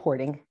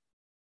importing.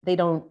 They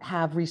don't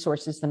have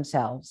resources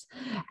themselves,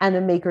 and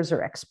the makers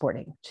are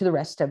exporting to the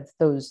rest of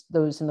those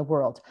in the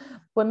world.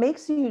 What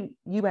makes the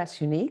US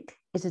unique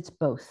is it's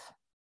both.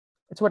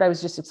 It's what I was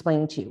just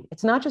explaining to you.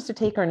 It's not just a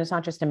taker and it's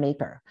not just a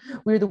maker.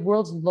 We're the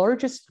world's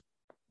largest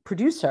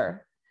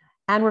producer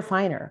and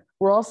refiner.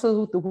 We're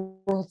also the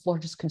world's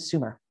largest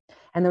consumer.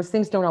 And those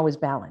things don't always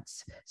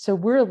balance. So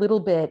we're a little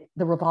bit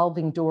the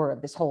revolving door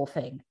of this whole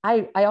thing.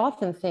 I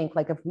often think,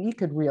 like, if we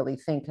could really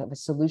think of a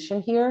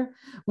solution here,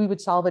 we would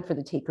solve it for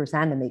the takers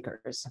and the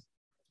makers.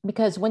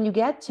 Because when you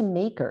get to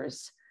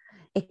makers,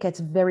 it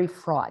gets very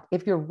fraught.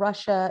 If you're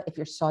Russia, if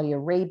you're Saudi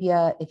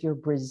Arabia, if you're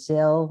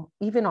Brazil,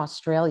 even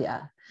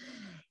Australia,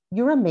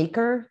 you're a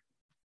maker.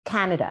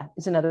 Canada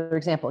is another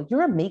example.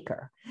 You're a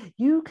maker.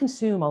 You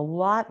consume a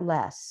lot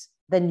less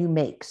than you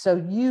make. So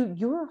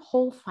your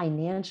whole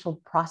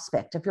financial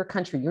prospect of your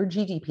country, your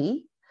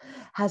GDP,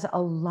 has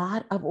a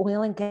lot of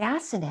oil and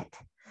gas in it.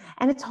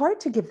 And it's hard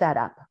to give that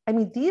up. I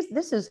mean,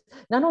 this is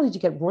not only do you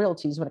get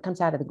royalties when it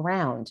comes out of the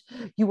ground,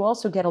 you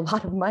also get a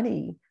lot of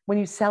money when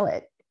you sell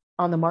it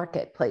on the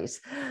marketplace.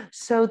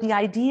 So the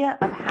idea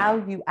of how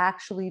you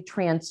actually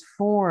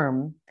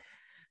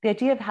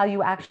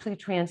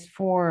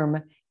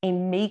transform a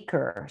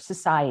maker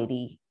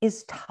society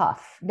is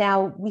tough.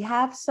 Now, we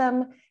have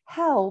some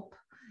help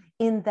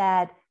in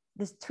that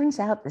this turns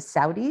out the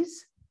Saudis,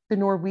 the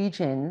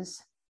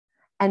Norwegians,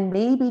 and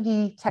maybe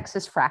the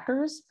Texas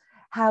frackers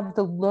have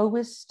the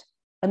lowest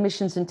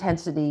emissions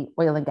intensity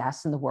oil and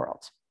gas in the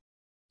world.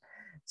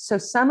 So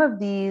some of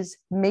these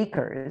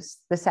makers,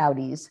 the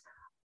Saudis,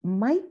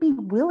 might be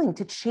willing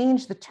to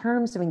change the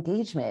terms of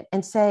engagement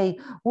and say,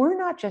 we're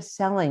not just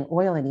selling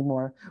oil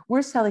anymore,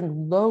 we're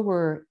selling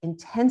lower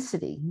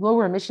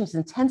emissions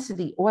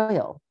intensity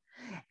oil,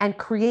 and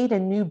create a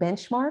new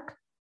benchmark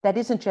that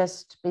isn't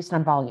just based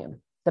on volume,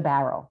 the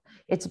barrel.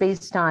 It's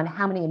based on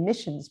how many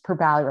emissions per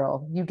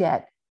barrel you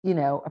get,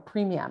 a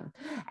premium.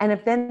 And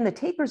if then the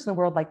takers in the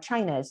world, like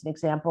China as an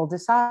example,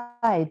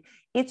 decide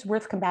it's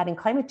worth combating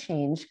climate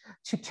change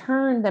to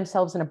turn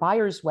themselves in a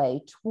buyer's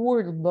way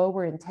toward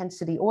lower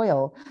intensity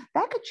oil,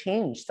 that could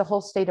change the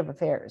whole state of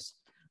affairs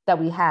that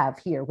we have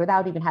here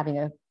without even having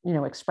a,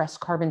 express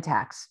carbon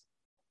tax.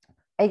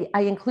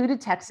 I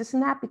included Texas in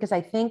that because I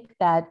think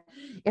that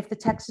if the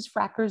Texas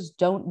frackers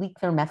don't leak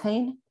their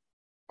methane,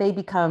 they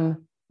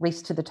become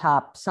race to the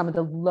top, some of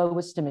the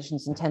lowest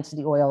emissions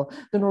intensity oil.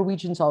 The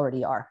Norwegians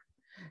already are.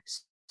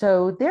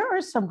 So there are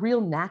some real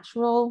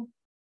natural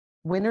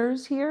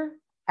winners here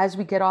as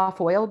we get off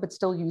oil, but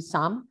still use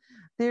some.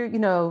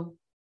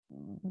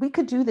 We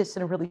could do this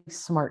in a really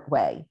smart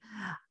way.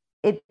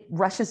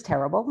 Russia's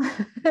terrible.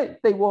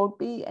 They won't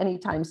be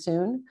anytime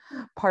soon,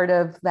 part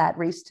of that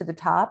race to the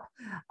top.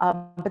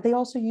 But they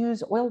also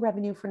use oil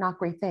revenue for not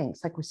great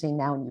things, like we're seeing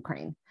now in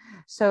Ukraine.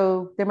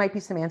 So there might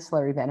be some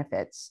ancillary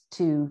benefits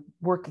to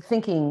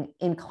thinking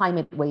in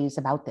climate ways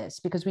about this,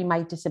 because we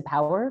might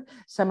disempower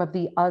some of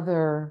the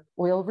other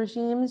oil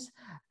regimes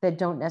that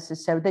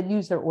that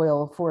use their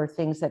oil for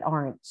things that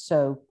aren't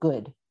so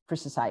good for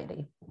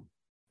society.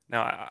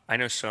 Now, I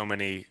know so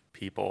many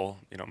people,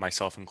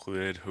 myself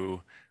included,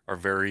 who are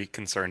very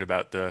concerned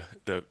about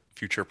the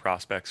future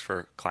prospects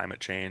for climate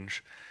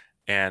change.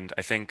 And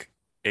I think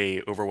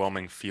a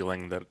overwhelming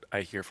feeling that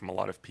I hear from a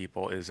lot of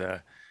people is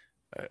a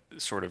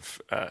sort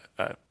of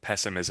a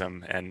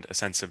pessimism and a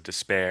sense of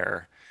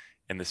despair,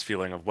 and this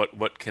feeling of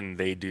what can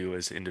they do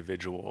as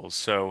individuals.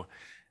 So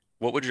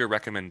what would your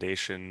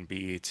recommendation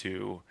be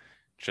to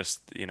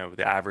just,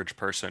 the average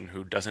person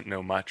who doesn't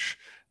know much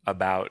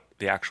about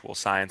the actual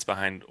science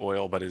behind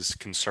oil, but is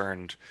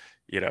concerned,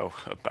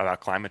 about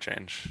climate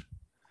change?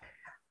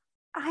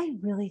 I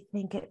really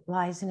think it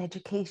lies in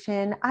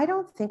education. I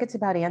don't think it's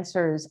about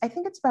answers. I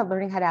think it's about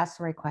learning how to ask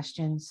the right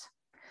questions.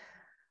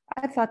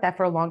 I thought that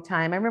for a long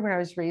time. I remember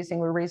when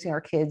we were raising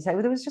our kids,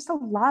 there was just a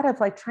lot of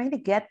like trying to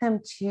get them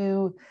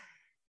to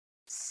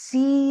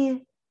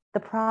see the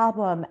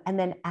problem and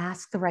then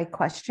ask the right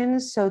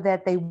questions so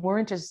that they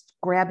weren't just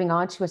grabbing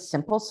onto a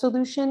simple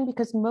solution,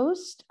 because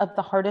most of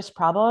the hardest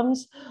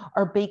problems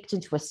are baked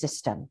into a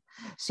system.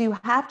 So you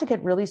have to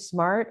get really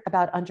smart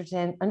about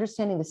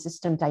understanding the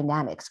system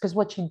dynamics, because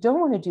what you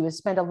don't want to do is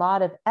spend a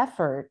lot of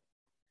effort.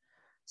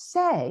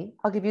 Say,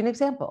 I'll give you an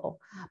example,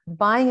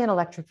 buying an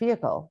electric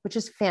vehicle, which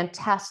is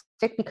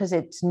fantastic because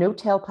it's no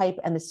tailpipe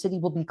and the city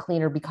will be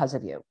cleaner because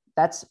of you.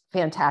 That's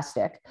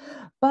fantastic.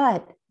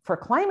 But for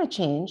climate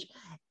change,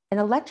 an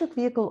electric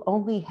vehicle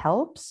only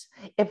helps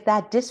if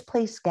that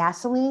displaced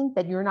gasoline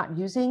that you're not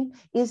using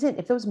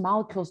if those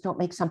molecules don't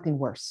make something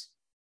worse.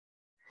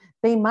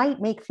 They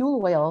might make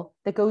fuel oil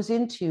that goes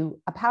into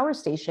a power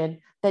station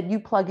that you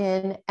plug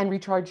in and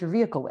recharge your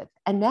vehicle with.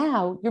 And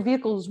now your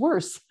vehicle is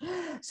worse.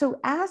 So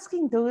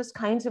asking those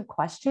kinds of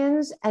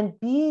questions and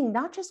being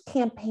not just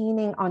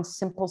campaigning on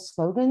simple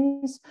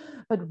slogans,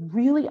 but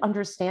really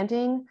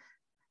understanding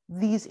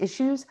these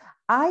issues,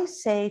 I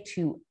say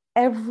to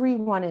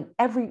everyone and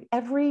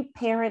every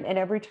parent and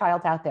every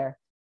child out there,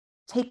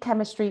 take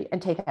chemistry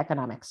and take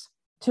economics.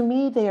 To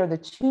me, they are the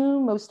two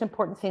most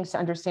important things to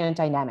understand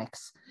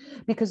dynamics,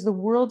 because the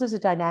world is a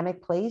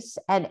dynamic place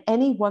and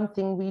any one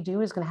thing we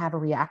do is going to have a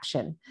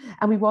reaction.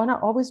 And we want to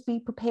always be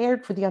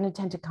prepared for the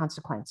unintended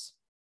consequence.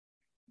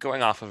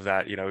 Going off of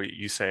that,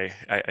 you say,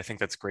 I think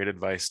that's great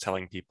advice,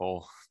 telling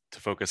people to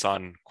focus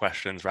on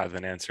questions rather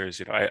than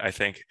answers. I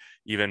think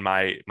even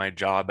my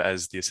job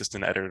as the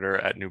assistant editor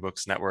at New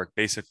Books Network,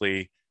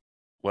 basically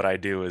what I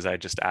do is I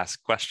just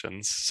ask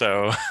questions.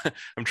 So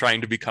I'm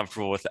trying to be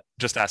comfortable with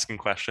just asking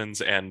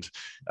questions and,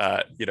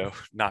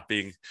 not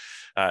being,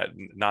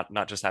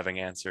 not just having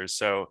answers.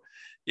 So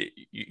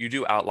you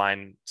do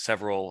outline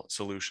several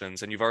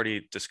solutions, and you've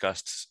already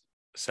discussed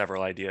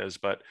several ideas,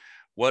 but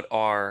what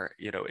are,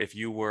 if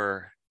you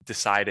were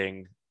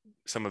deciding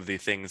some of the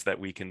things that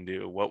we can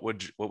do, what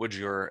would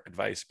your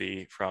advice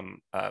be from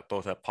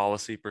both a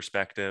policy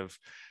perspective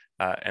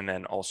and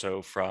then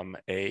also from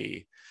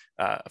a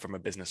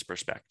business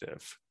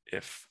perspective,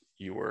 if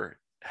you were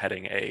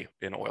heading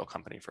an oil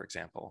company, for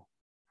example?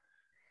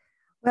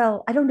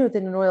 Well, I don't know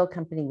that an oil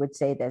company would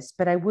say this,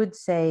 but I would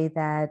say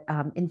that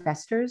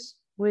investors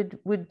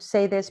would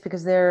say this,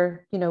 because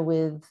they're,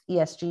 with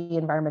ESG,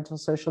 environmental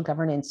social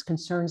governance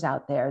concerns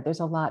out there, there's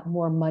a lot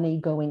more money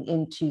going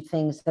into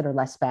things that are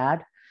less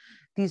bad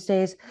these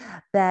days,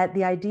 that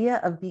the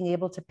idea of being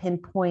able to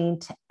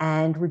pinpoint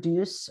and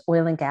reduce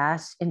oil and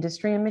gas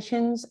industry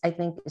emissions, I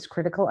think, is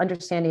critical.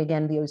 Understanding,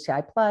 again, the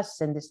OCI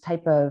Plus and this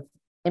type of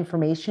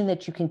information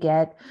that you can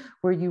get,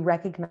 where you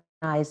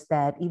recognize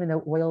that even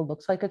though oil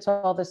looks like it's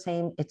all the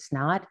same, it's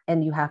not,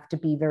 and you have to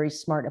be very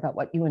smart about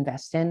what you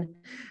invest in.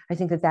 I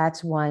think that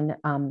that's one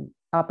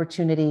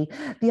opportunity.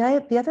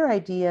 The other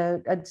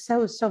idea,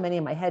 so many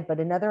in my head, but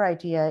another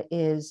idea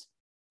is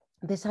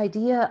this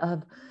idea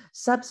of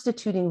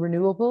substituting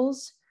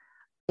renewables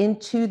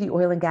into the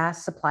oil and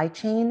gas supply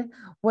chain.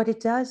 What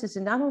it does is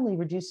it not only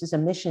reduces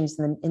emissions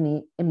in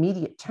the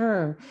immediate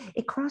term,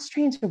 it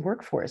cross-trains the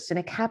workforce and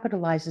it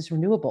capitalizes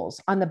renewables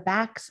on the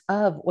backs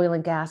of oil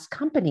and gas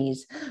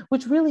companies,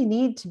 which really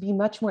need to be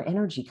much more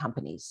energy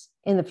companies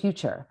in the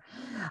future.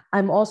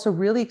 I'm also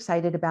really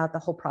excited about the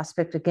whole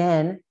prospect.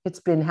 Again, it's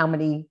been how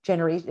many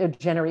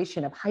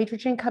generation of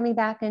hydrogen coming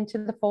back into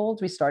the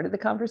fold. We started the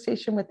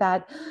conversation with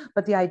that,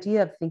 but the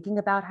idea of thinking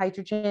about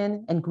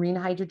hydrogen and green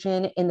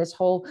hydrogen in this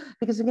whole,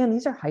 because again,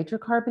 these are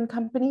hydrocarbon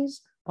companies.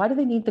 Why do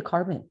they need the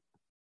carbon?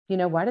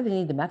 Why do they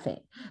need the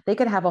methane? They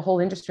could have a whole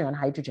industry on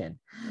hydrogen.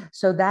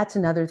 So that's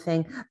another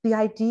thing. The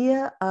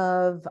idea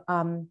of,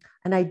 and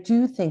I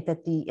do think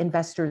that the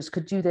investors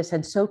could do this,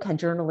 and so can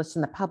journalists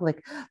and the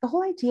public, the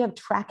whole idea of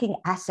tracking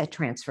asset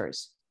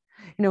transfers.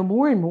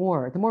 More and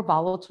more, the more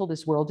volatile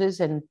this world is,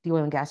 and the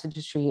oil and gas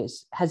industry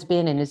has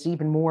been and is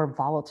even more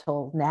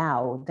volatile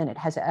now than it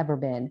has ever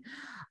been.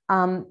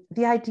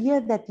 The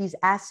idea that these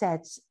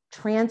assets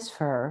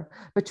transfer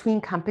between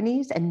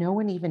companies and no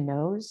one even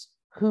knows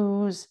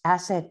whose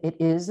asset it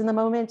is in the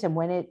moment, and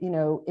when it,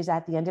 is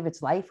at the end of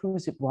its life,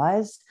 whose it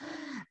was.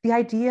 The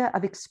idea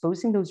of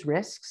exposing those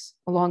risks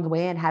along the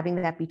way and having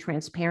that be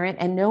transparent,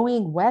 and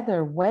knowing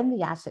whether, when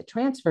the asset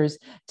transfers,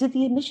 did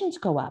the emissions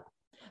go up?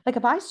 Like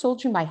if I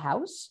sold you my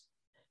house,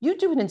 you'd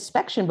do an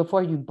inspection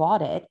before you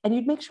bought it, and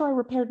you'd make sure I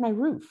repaired my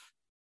roof,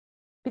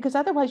 because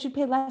otherwise you'd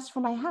pay less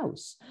for my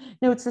house.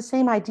 It's the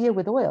same idea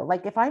with oil.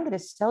 Like if I'm going to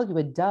sell you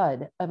a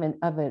dud of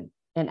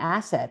an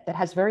asset that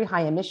has very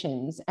high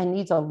emissions and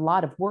needs a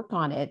lot of work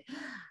on it,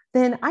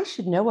 then I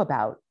should know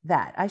about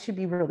that. I should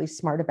be really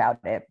smart about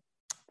it.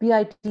 The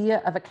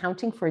idea of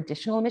accounting for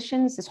additional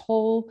emissions, this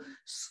whole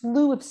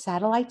slew of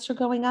satellites are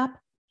going up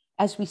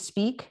as we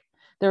speak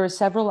There are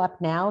several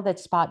up now that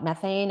spot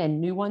methane, and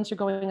new ones are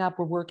going up.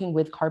 We're working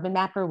with Carbon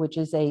Mapper, which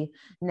is a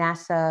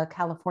NASA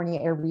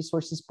California Air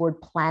Resources Board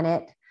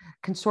Planet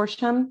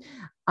consortium.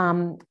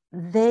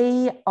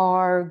 They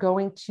are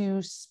going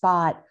to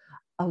spot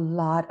a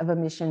lot of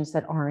emissions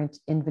that aren't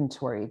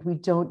inventoried. We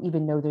don't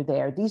even know they're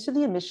there. These are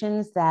the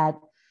emissions that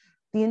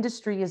the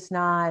industry is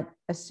not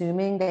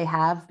assuming they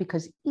have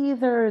because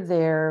either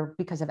they're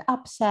because of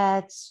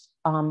upsets,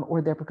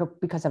 or they're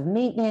because of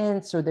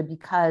maintenance, or they're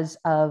because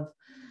of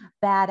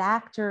bad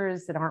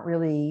actors that aren't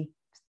really,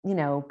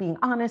 being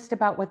honest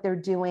about what they're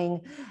doing.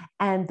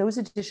 And those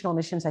additional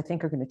emissions, I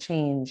think, are going to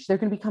change. They're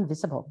going to become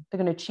visible.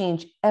 They're going to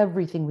change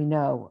everything we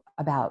know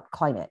about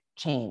climate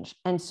change.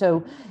 And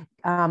so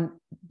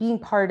being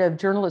part of,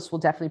 journalists will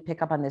definitely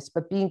pick up on this,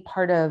 but being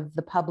part of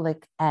the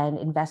public and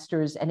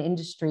investors and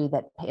industry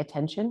that pay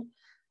attention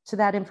to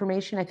that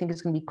information, I think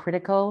is going to be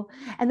critical.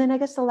 And then I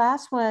guess the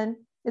last one,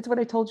 it's what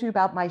I told you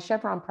about my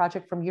Chevron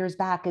project from years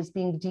back is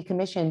being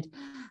decommissioned.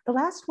 The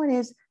last one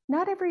is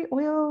not every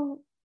oil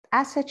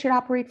asset should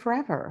operate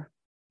forever.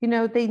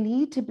 They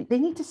need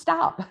to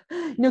stop.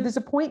 There's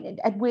a point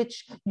at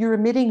which you're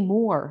emitting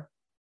more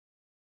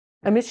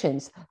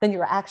emissions than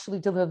you're actually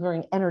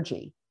delivering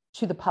energy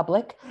to the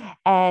public.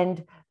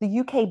 And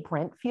the UK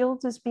Brent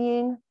fields is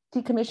being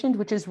decommissioned,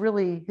 which is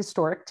really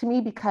historic to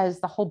me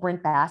because the whole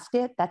Brent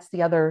basket, that's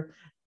the other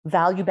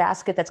value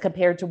basket that's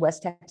compared to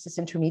West Texas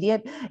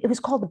Intermediate. It was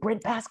called the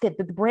Brent basket.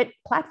 The Brent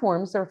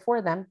platforms, there are 4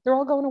 of them, they're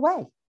all going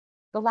away.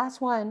 The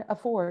last one of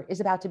 4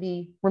 is about to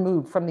be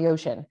removed from the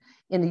ocean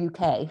in the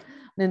UK,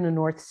 in the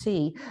North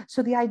Sea.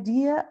 So the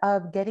idea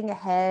of getting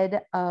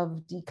ahead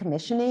of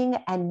decommissioning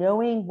and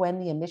knowing when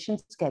the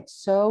emissions get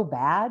so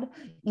bad,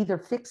 either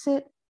fix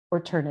it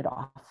or turn it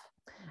off.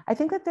 I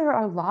think that there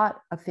are a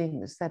lot of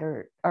things that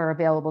are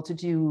available to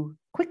do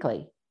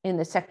quickly in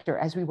the sector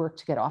as we work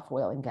to get off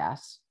oil and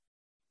gas.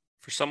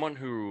 For someone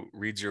who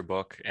reads your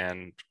book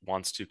and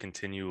wants to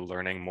continue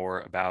learning more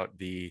about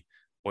the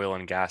oil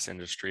and gas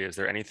industry, is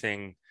there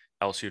anything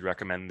else you'd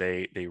recommend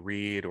they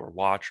read or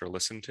watch or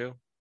listen to?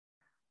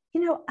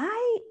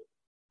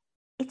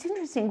 It's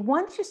interesting.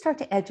 Once you start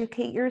to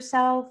educate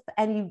yourself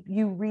and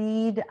you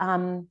read,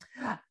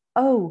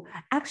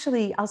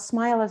 actually, I'll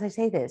smile as I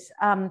say this.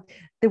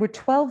 There were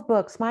 12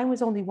 books. Mine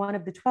was only one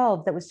of the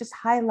 12 that was just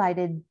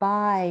highlighted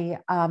by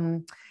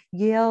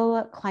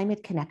Yale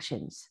Climate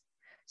Connections.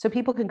 So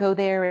people can go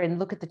there and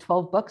look at the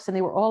 12 books, and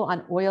they were all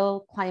on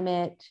oil,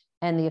 climate,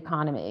 and the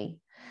economy.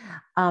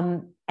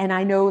 And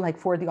I know, like,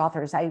 for the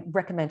authors, I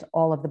recommend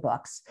all of the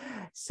books.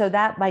 So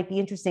that might be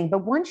interesting.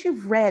 But once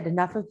you've read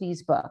enough of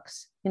these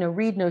books,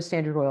 read No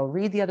Standard Oil,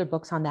 read the other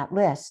books on that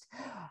list,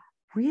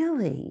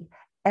 really,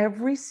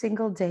 every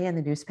single day in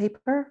the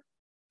newspaper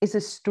is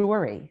a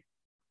story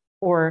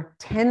or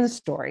 10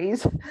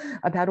 stories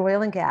about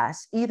oil and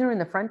gas, either in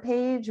the front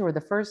page or the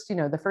first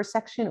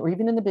section, or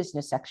even in the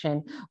business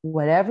section,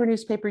 whatever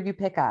newspaper you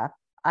pick up.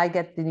 I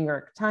get the New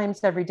York Times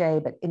every day,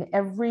 but in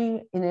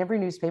every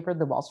newspaper,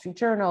 the Wall Street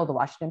Journal, the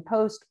Washington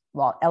Post,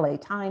 LA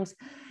Times,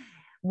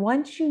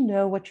 once you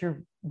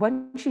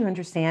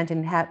understand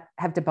and have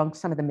debunked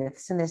some of the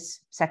myths in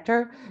this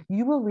sector,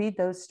 you will read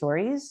those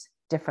stories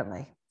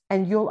differently.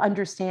 And you'll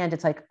understand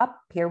it's like, up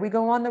here we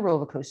go on the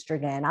roller coaster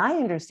again. I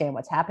understand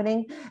what's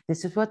happening.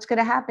 This is what's going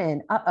to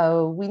happen.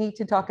 We need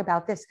to talk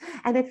about this.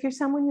 And if you're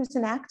someone who's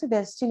an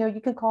activist, you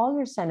can call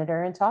your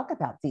senator and talk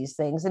about these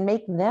things and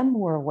make them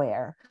more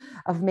aware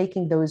of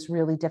making those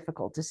really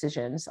difficult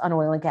decisions on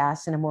oil and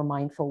gas in a more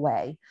mindful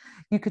way.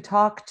 You could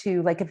talk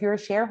to, like, if you're a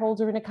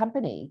shareholder in a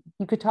company,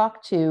 you could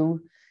talk to,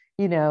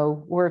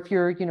 or if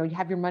you're, you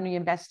have your money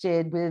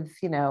invested with,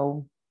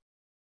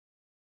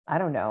 I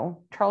don't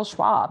know, Charles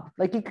Schwab,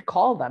 like, you could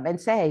call them and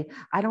say,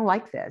 I don't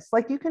like this.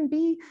 Like, you can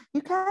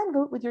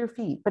vote with your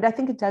feet, but I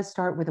think it does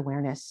start with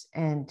awareness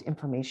and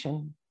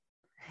information.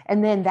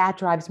 And then that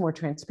drives more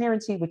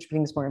transparency, which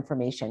brings more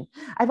information.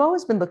 I've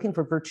always been looking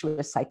for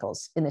virtuous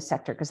cycles in this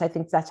sector because I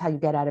think that's how you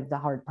get out of the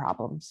hard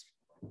problems.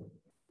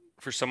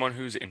 For someone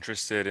who's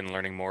interested in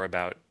learning more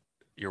about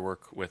your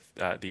work with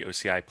the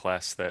OCI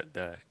Plus,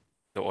 the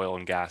oil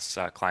and gas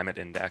climate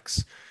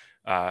index,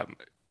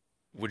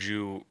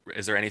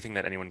 is there anything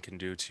that anyone can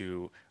do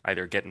to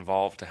either get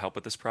involved to help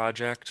with this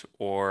project,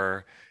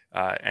 or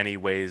any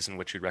ways in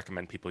which you'd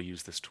recommend people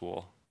use this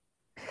tool?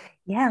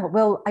 Yeah,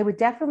 well, I would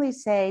definitely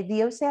say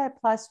the OCI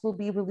Plus will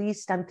be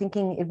released. I'm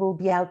thinking it will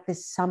be out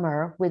this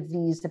summer with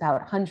these about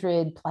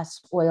 100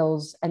 plus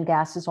oils and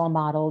gases all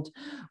modeled.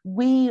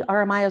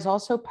 RMI is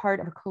also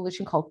part of a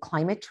coalition called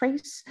Climate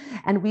Trace,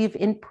 and we've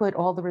input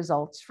all the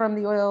results from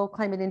the Oil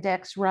Climate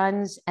Index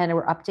runs, and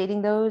we're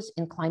updating those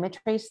in Climate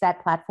Trace.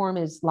 That platform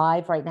is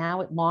live right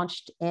now. It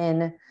launched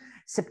in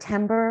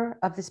September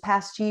of this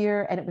past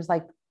year, and it was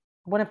like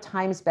one of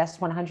Time's best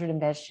 100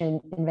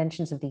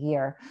 inventions of the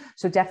year.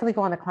 So definitely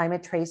go on the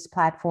Climate Trace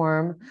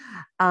platform.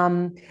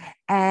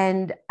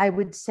 And I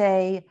would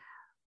say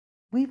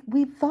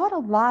we've thought a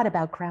lot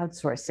about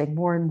crowdsourcing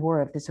more and more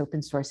of this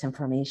open source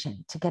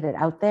information to get it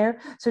out there.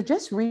 So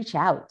just reach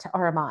out to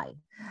RMI.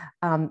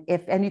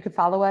 And you can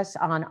follow us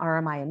on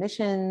RMI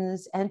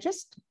emissions and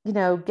just,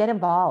 get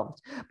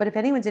involved. But if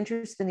anyone's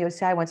interested in the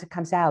OCI, once it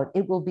comes out,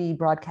 it will be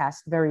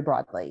broadcast very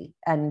broadly,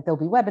 and there'll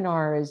be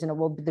webinars,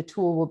 and the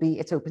tool will be,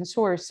 it's open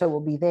source, so it will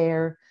be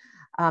there,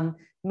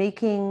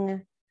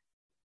 making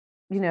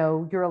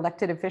your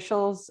elected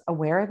officials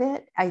aware of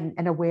it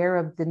and aware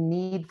of the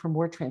need for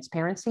more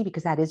transparency,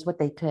 because that is what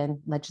they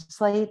can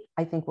legislate,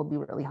 I think will be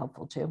really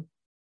helpful too.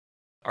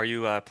 Are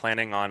you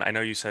planning on, I know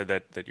you said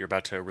that you're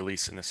about to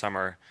release in the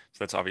summer, so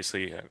that's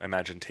obviously, I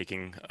imagine,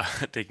 taking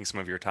taking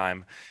some of your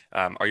time.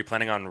 Are you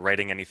planning on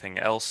writing anything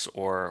else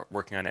or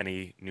working on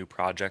any new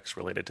projects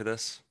related to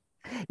this?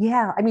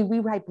 Yeah, I mean, we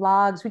write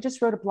blogs. We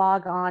just wrote a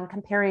blog on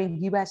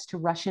comparing US to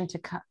Russian to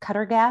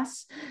Qatar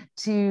gas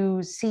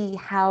to see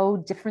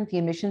how different the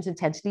emissions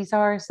intensities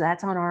are. So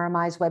that's on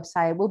RMI's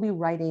website. We'll be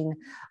writing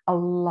a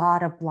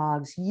lot of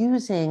blogs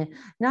using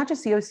not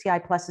just the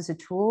OCI Plus as a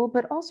tool,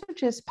 but also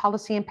just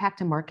policy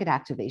impact and market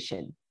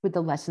activation with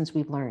the lessons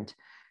we've learned.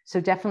 So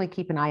definitely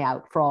keep an eye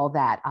out for all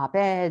that,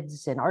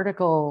 op-eds and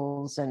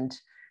articles, and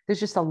there's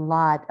just a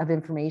lot of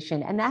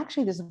information. And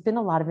actually, there's been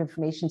a lot of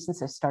information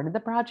since I started the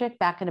project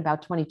back in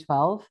about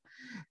 2012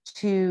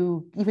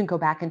 to even go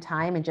back in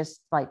time and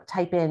just like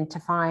type in to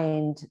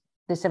find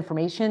this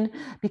information,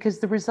 because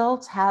the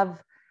results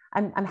have,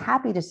 I'm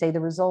happy to say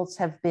the results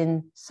have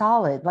been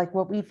solid. Like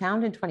what we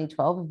found in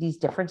 2012 of these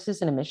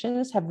differences in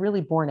emissions have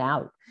really borne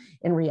out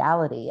in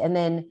reality. And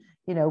then,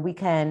 we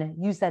can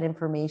use that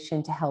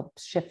information to help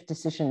shift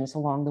decisions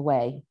along the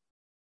way.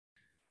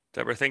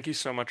 Deborah, thank you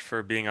so much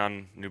for being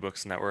on New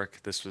Books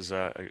Network. This was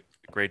a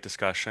great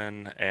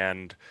discussion,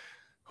 and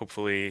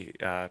hopefully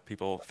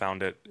people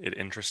found it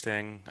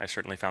interesting. I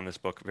certainly found this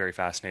book very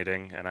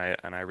fascinating, and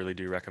I really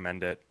do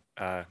recommend it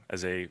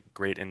as a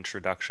great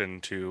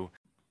introduction to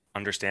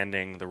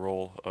understanding the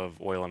role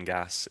of oil and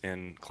gas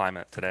in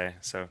climate today.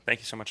 So thank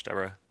you so much,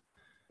 Deborah.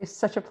 It's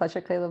such a pleasure,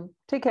 Caleb.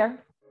 Take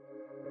care.